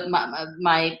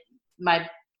 My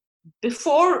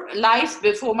before life,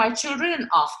 before my children, and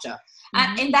after.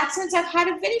 And in that sense, I've had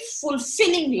a very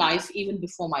fulfilling life even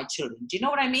before my children. Do you know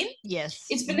what I mean? Yes.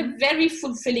 It's been a very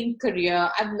fulfilling career.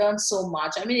 I've learned so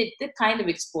much. I mean, the kind of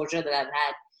exposure that I've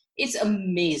had, it's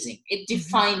amazing. It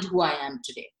defined who I am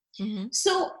today.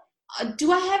 So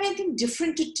do I have anything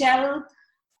different to tell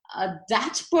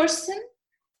that person?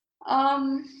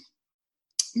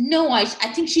 No, I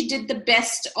think she did the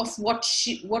best of what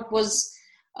was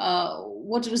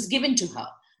given to her.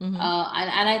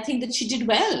 And I think that she did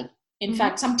well. In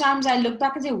fact, sometimes I look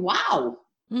back and say, wow,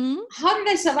 how did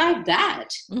I survive that?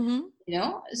 You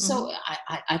know, so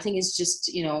I think it's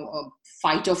just,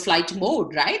 fight or flight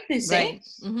mode, right? They say.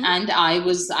 Right. And I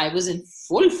was in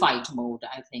full fight mode,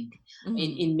 I think,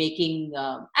 in making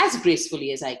as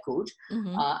gracefully as I could.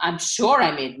 I'm sure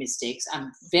I made mistakes.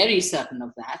 I'm very certain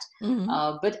of that.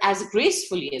 But as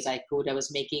gracefully as I could, I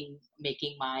was making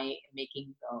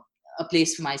a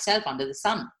place for myself under the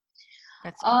sun.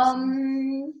 That's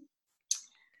awesome.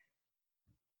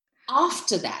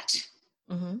 After that,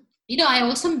 I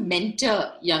also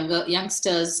mentor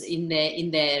youngsters in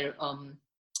their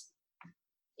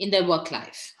work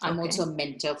life. I'm also a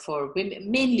mentor for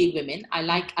women, mainly women. I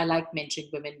like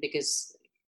mentoring women because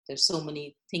there's so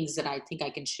many things that I think I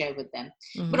can share with them,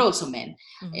 but also men.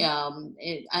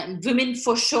 And women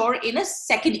for sure in a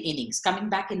second innings, coming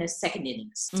back in a second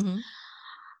innings.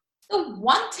 The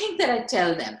one thing that I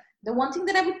tell them, the one thing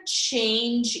that I would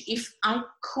change if I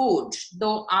could,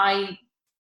 though I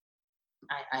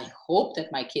hope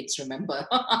that my kids remember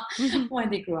when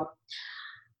they grow up,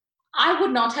 I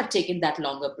would not have taken that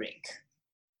longer break.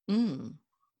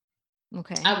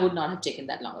 Okay. I would not have taken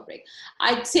that longer break.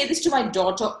 I say this to my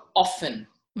daughter often.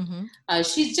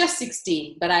 She's just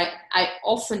 16, but I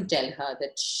often tell her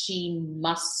that she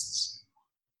must,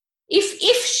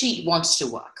 if she wants to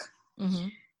work,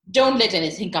 don't let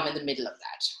anything come in the middle of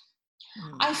that.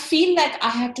 I feel like I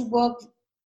have to work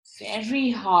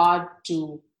very hard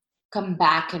to come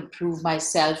back and prove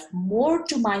myself more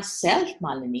to myself,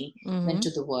 Malini, than to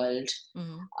the world.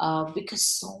 Because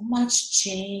so much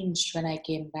changed when I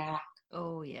came back.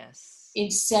 Oh, yes.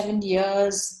 In 7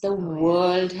 years, the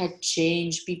world had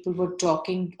changed. People were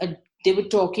talking, they were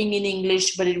talking in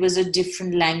English, but it was a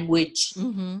different language.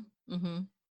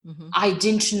 I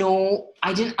didn't know,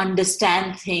 I didn't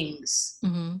understand things.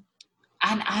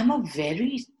 And I'm a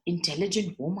very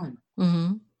intelligent woman.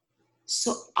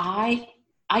 So I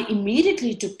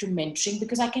immediately took to mentoring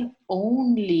because I can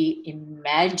only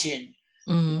imagine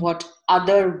what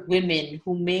other women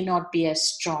who may not be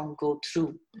as strong go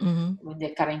through when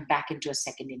they're coming back into a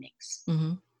second innings.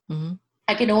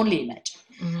 I can only imagine.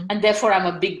 And therefore, I'm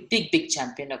a big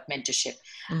champion of mentorship.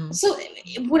 So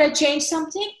would I change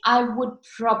something? I would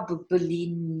probably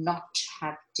not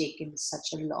have taken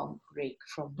such a long break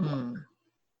from work.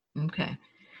 Okay.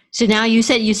 So now you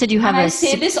said you have I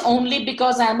say this only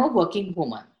because I'm a working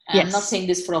woman. Yes. I'm not saying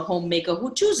this for a homemaker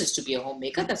who chooses to be a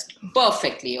homemaker. That's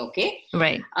perfectly okay.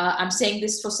 Right. I'm saying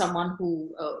this for someone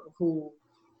who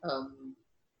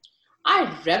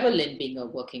I revel in being a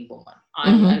working woman.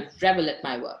 I revel at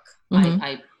my work.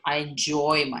 I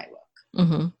enjoy my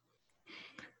work.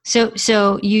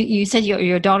 So you said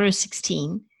your daughter is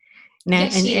 16 now,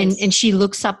 yes, and she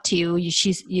looks up to you.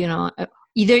 She's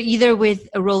either with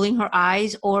rolling her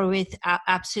eyes or with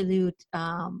absolute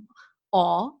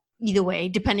awe. Either way,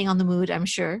 depending on the mood, I'm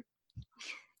sure.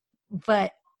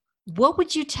 But what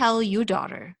would you tell your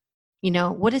daughter?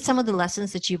 What are some of the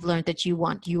lessons that you've learned that you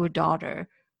want your daughter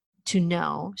to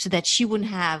know so that she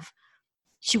wouldn't have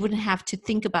to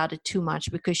think about it too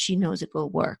much because she knows it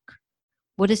will work?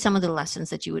 What are some of the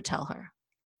lessons that you would tell her?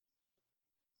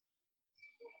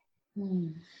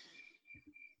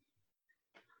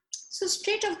 So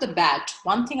straight off the bat,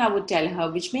 one thing I would tell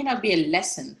her, which may not be a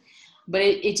lesson, but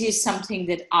it is something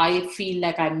that I feel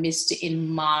like I missed in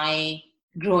my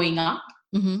growing up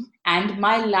and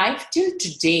my life till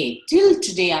today. Till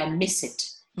today, I miss it.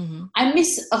 I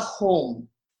miss a home.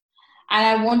 And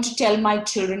I want to tell my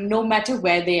children, no matter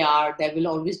where they are, there will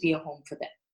always be a home for them.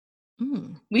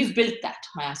 We've built that,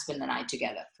 my husband and I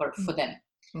together for them.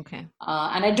 Okay.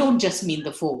 And I don't just mean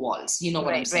the four walls. You know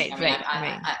what I'm saying?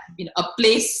 I a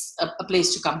place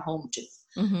to come home to,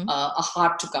 a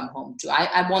heart to come home to.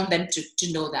 I want them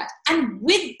to know that. And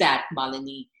with that,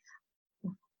 Malini,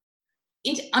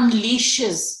 it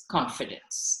unleashes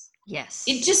confidence. Yes.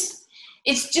 It's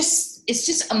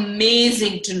just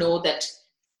amazing to know that.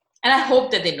 And I hope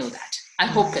that they know that.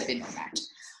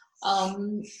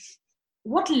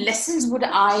 What lessons would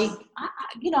and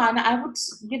I would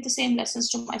give the same lessons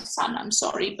to my son. I'm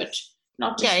sorry, but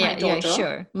not just my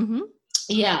daughter.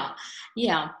 Yeah, sure.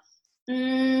 Yeah.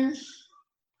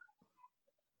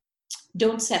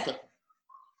 Don't settle.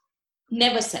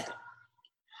 Never settle.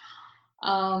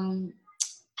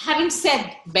 Having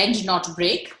said bend, not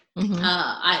break,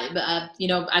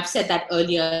 I've said that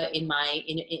earlier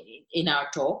in our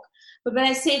talk. But when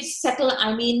I say settle,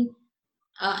 I mean,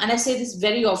 and I say this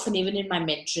very often, even in my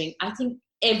mentoring, I think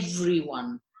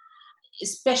everyone,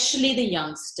 especially the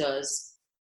youngsters,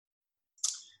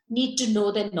 need to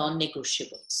know their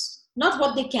non-negotiables. Not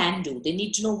what they can do. They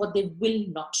need to know what they will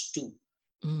not do.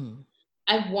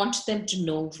 I want them to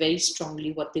know very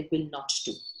strongly what they will not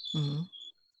do.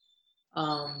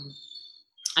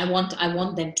 I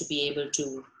want them to be able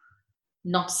to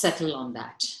not settle on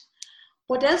that.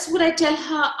 What else would I tell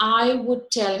her? I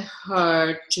would tell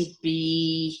her to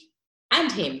be, and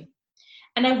him,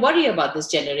 and I worry about this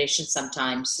generation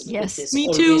sometimes with this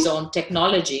always on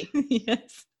technology.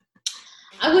 Yes.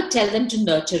 I would tell them to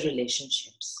nurture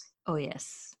relationships. Oh,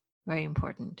 yes. Very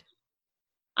important.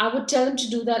 I would tell them to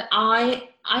do that. I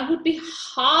would be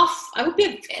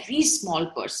a very small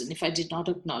person if I did not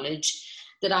acknowledge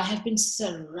that I have been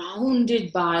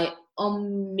surrounded by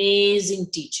amazing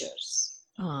teachers.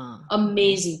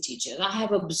 Amazing teachers. I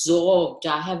have absorbed,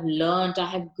 I have learned, I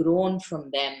have grown from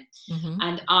them.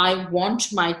 And I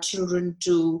want my children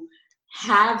to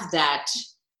have that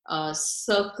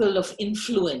circle of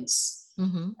influence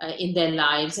in their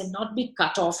lives and not be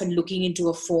cut off and looking into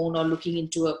a phone or looking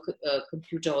into a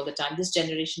computer all the time. This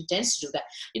generation tends to do that.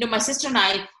 My sister and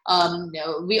I,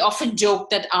 we often joke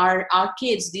that our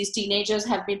kids, these teenagers,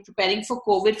 have been preparing for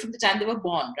COVID from the time they were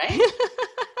born, right?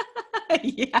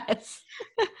 Yes.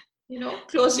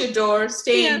 Close your door,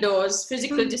 stay indoors,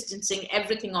 physical distancing,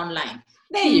 everything online.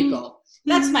 There you go.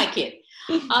 That's my kid.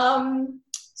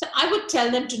 So I would tell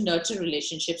them to nurture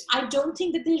relationships. I don't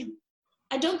think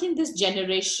this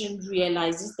generation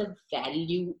realizes the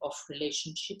value of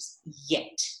relationships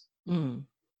yet.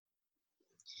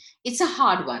 It's a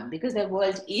hard one because their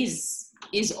world is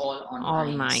all online.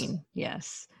 Online,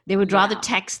 yes. They would rather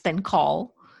text than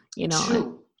call,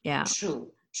 True. Yeah.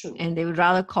 True. And they would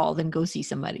rather call than go see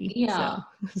somebody. Yeah.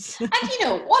 So. And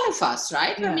all of us,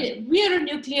 right? Yeah. I mean, we are a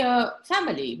nuclear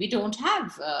family. We don't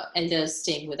have elders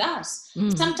staying with us.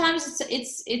 Sometimes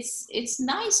it's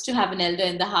nice to have an elder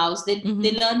in the house. They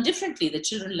learn differently. The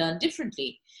children learn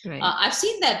differently. Right. I've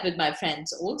seen that with my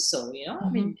friends also. I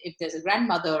mean, if there's a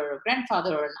grandmother or a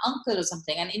grandfather or an uncle or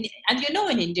something, and in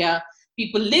India,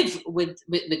 people live with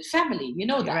family.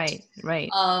 That. Right.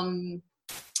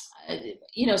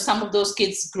 Some of those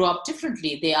kids grow up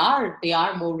differently. They are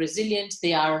more resilient.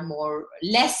 They are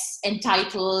less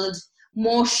entitled,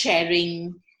 more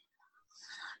sharing.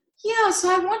 Yeah, so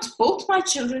I want both my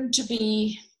children to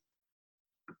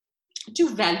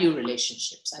value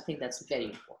relationships. I think that's very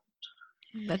important.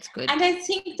 That's good. And I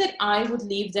think that I would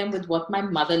leave them with what my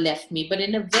mother left me, but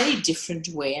in a very different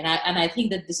way. And I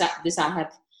think that this I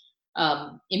have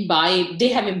imbibed. They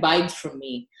have imbibed from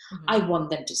me. I want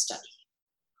them to study.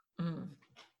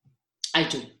 I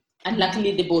do. And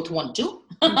luckily they both want to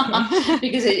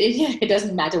because it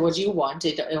doesn't matter what you want.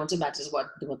 It only matters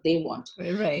what they want.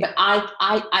 Right. But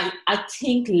I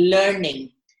think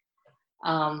learning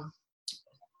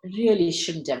really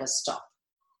shouldn't ever stop.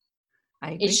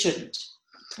 It shouldn't.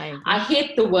 I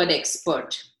hate the word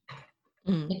expert.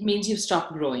 It means you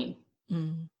stop growing.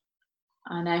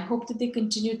 And I hope that they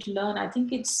continue to learn. I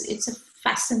think it's a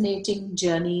fascinating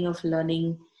journey of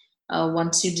learning.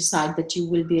 Once you decide that you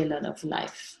will be a learner for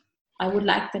life. I would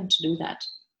like them to do that.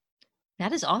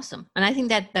 That is awesome. And I think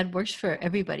that works for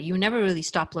everybody. You never really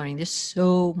stop learning. There's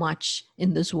so much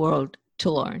in this world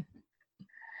to learn.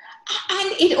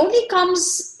 And it only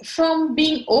comes from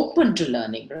being open to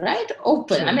learning, right?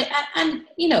 Open. Sure. I mean, and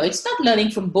it's not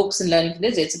learning from books and learning from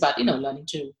this. It's about, learning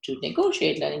to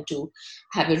negotiate, learning to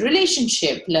have a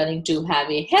relationship, learning to have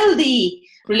a healthy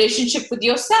relationship with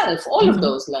yourself, all of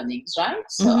those learnings, right?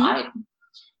 So I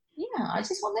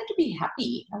just want them to be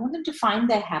happy. I want them to find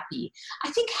they're happy.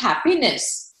 I think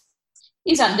happiness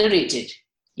is underrated.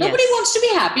 Nobody wants to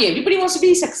be happy. Everybody wants to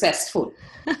be successful.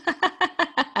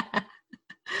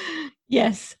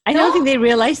 Yes. I don't No? think they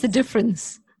realize the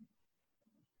difference.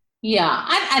 Yeah,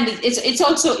 and it's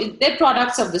also they're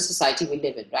products of the society we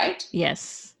live in, right?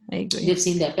 Yes, I agree. They've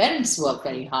seen their parents work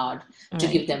very hard to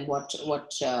Right. give them what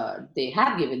they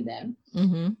have given them.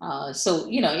 So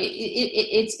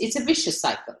it's a vicious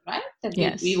cycle, right? That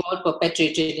Yes. we've all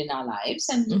perpetuated in our lives,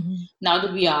 and now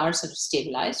that we are sort of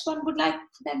stabilized, one would like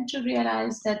them to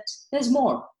realize that there's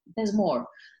more. There's more.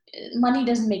 Money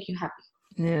doesn't make you happy.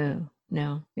 No,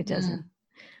 it doesn't.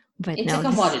 But it's no, a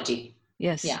commodity.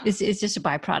 Yes, yeah, it's just a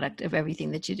byproduct of everything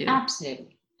that you do.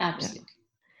 Absolutely.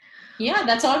 Yeah,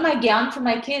 that's all my gyan for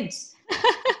my kids.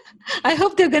 I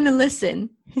hope they're going to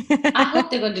listen. I hope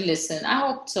they're going to listen. I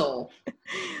hope so.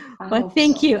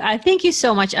 Thank you. Thank you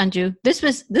so much, Anju. This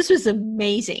was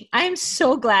amazing. I am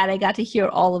so glad I got to hear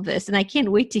all of this, and I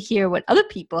can't wait to hear what other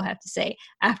people have to say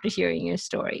after hearing your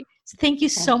story. So thank you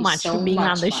so much for being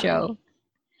on the show.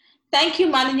 Thank you,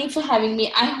 Malini, for having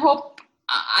me. I hope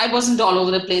I wasn't all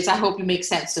over the place. I hope you make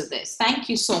sense of this. Thank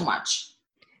you so much.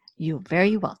 You're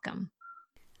very welcome.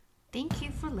 Thank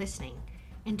you for listening.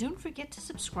 And don't forget to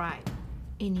subscribe.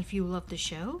 And if you love the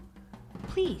show,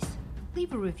 please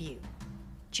leave a review.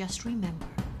 Just remember,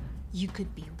 you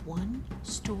could be one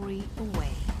story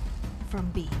away from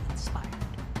being inspired.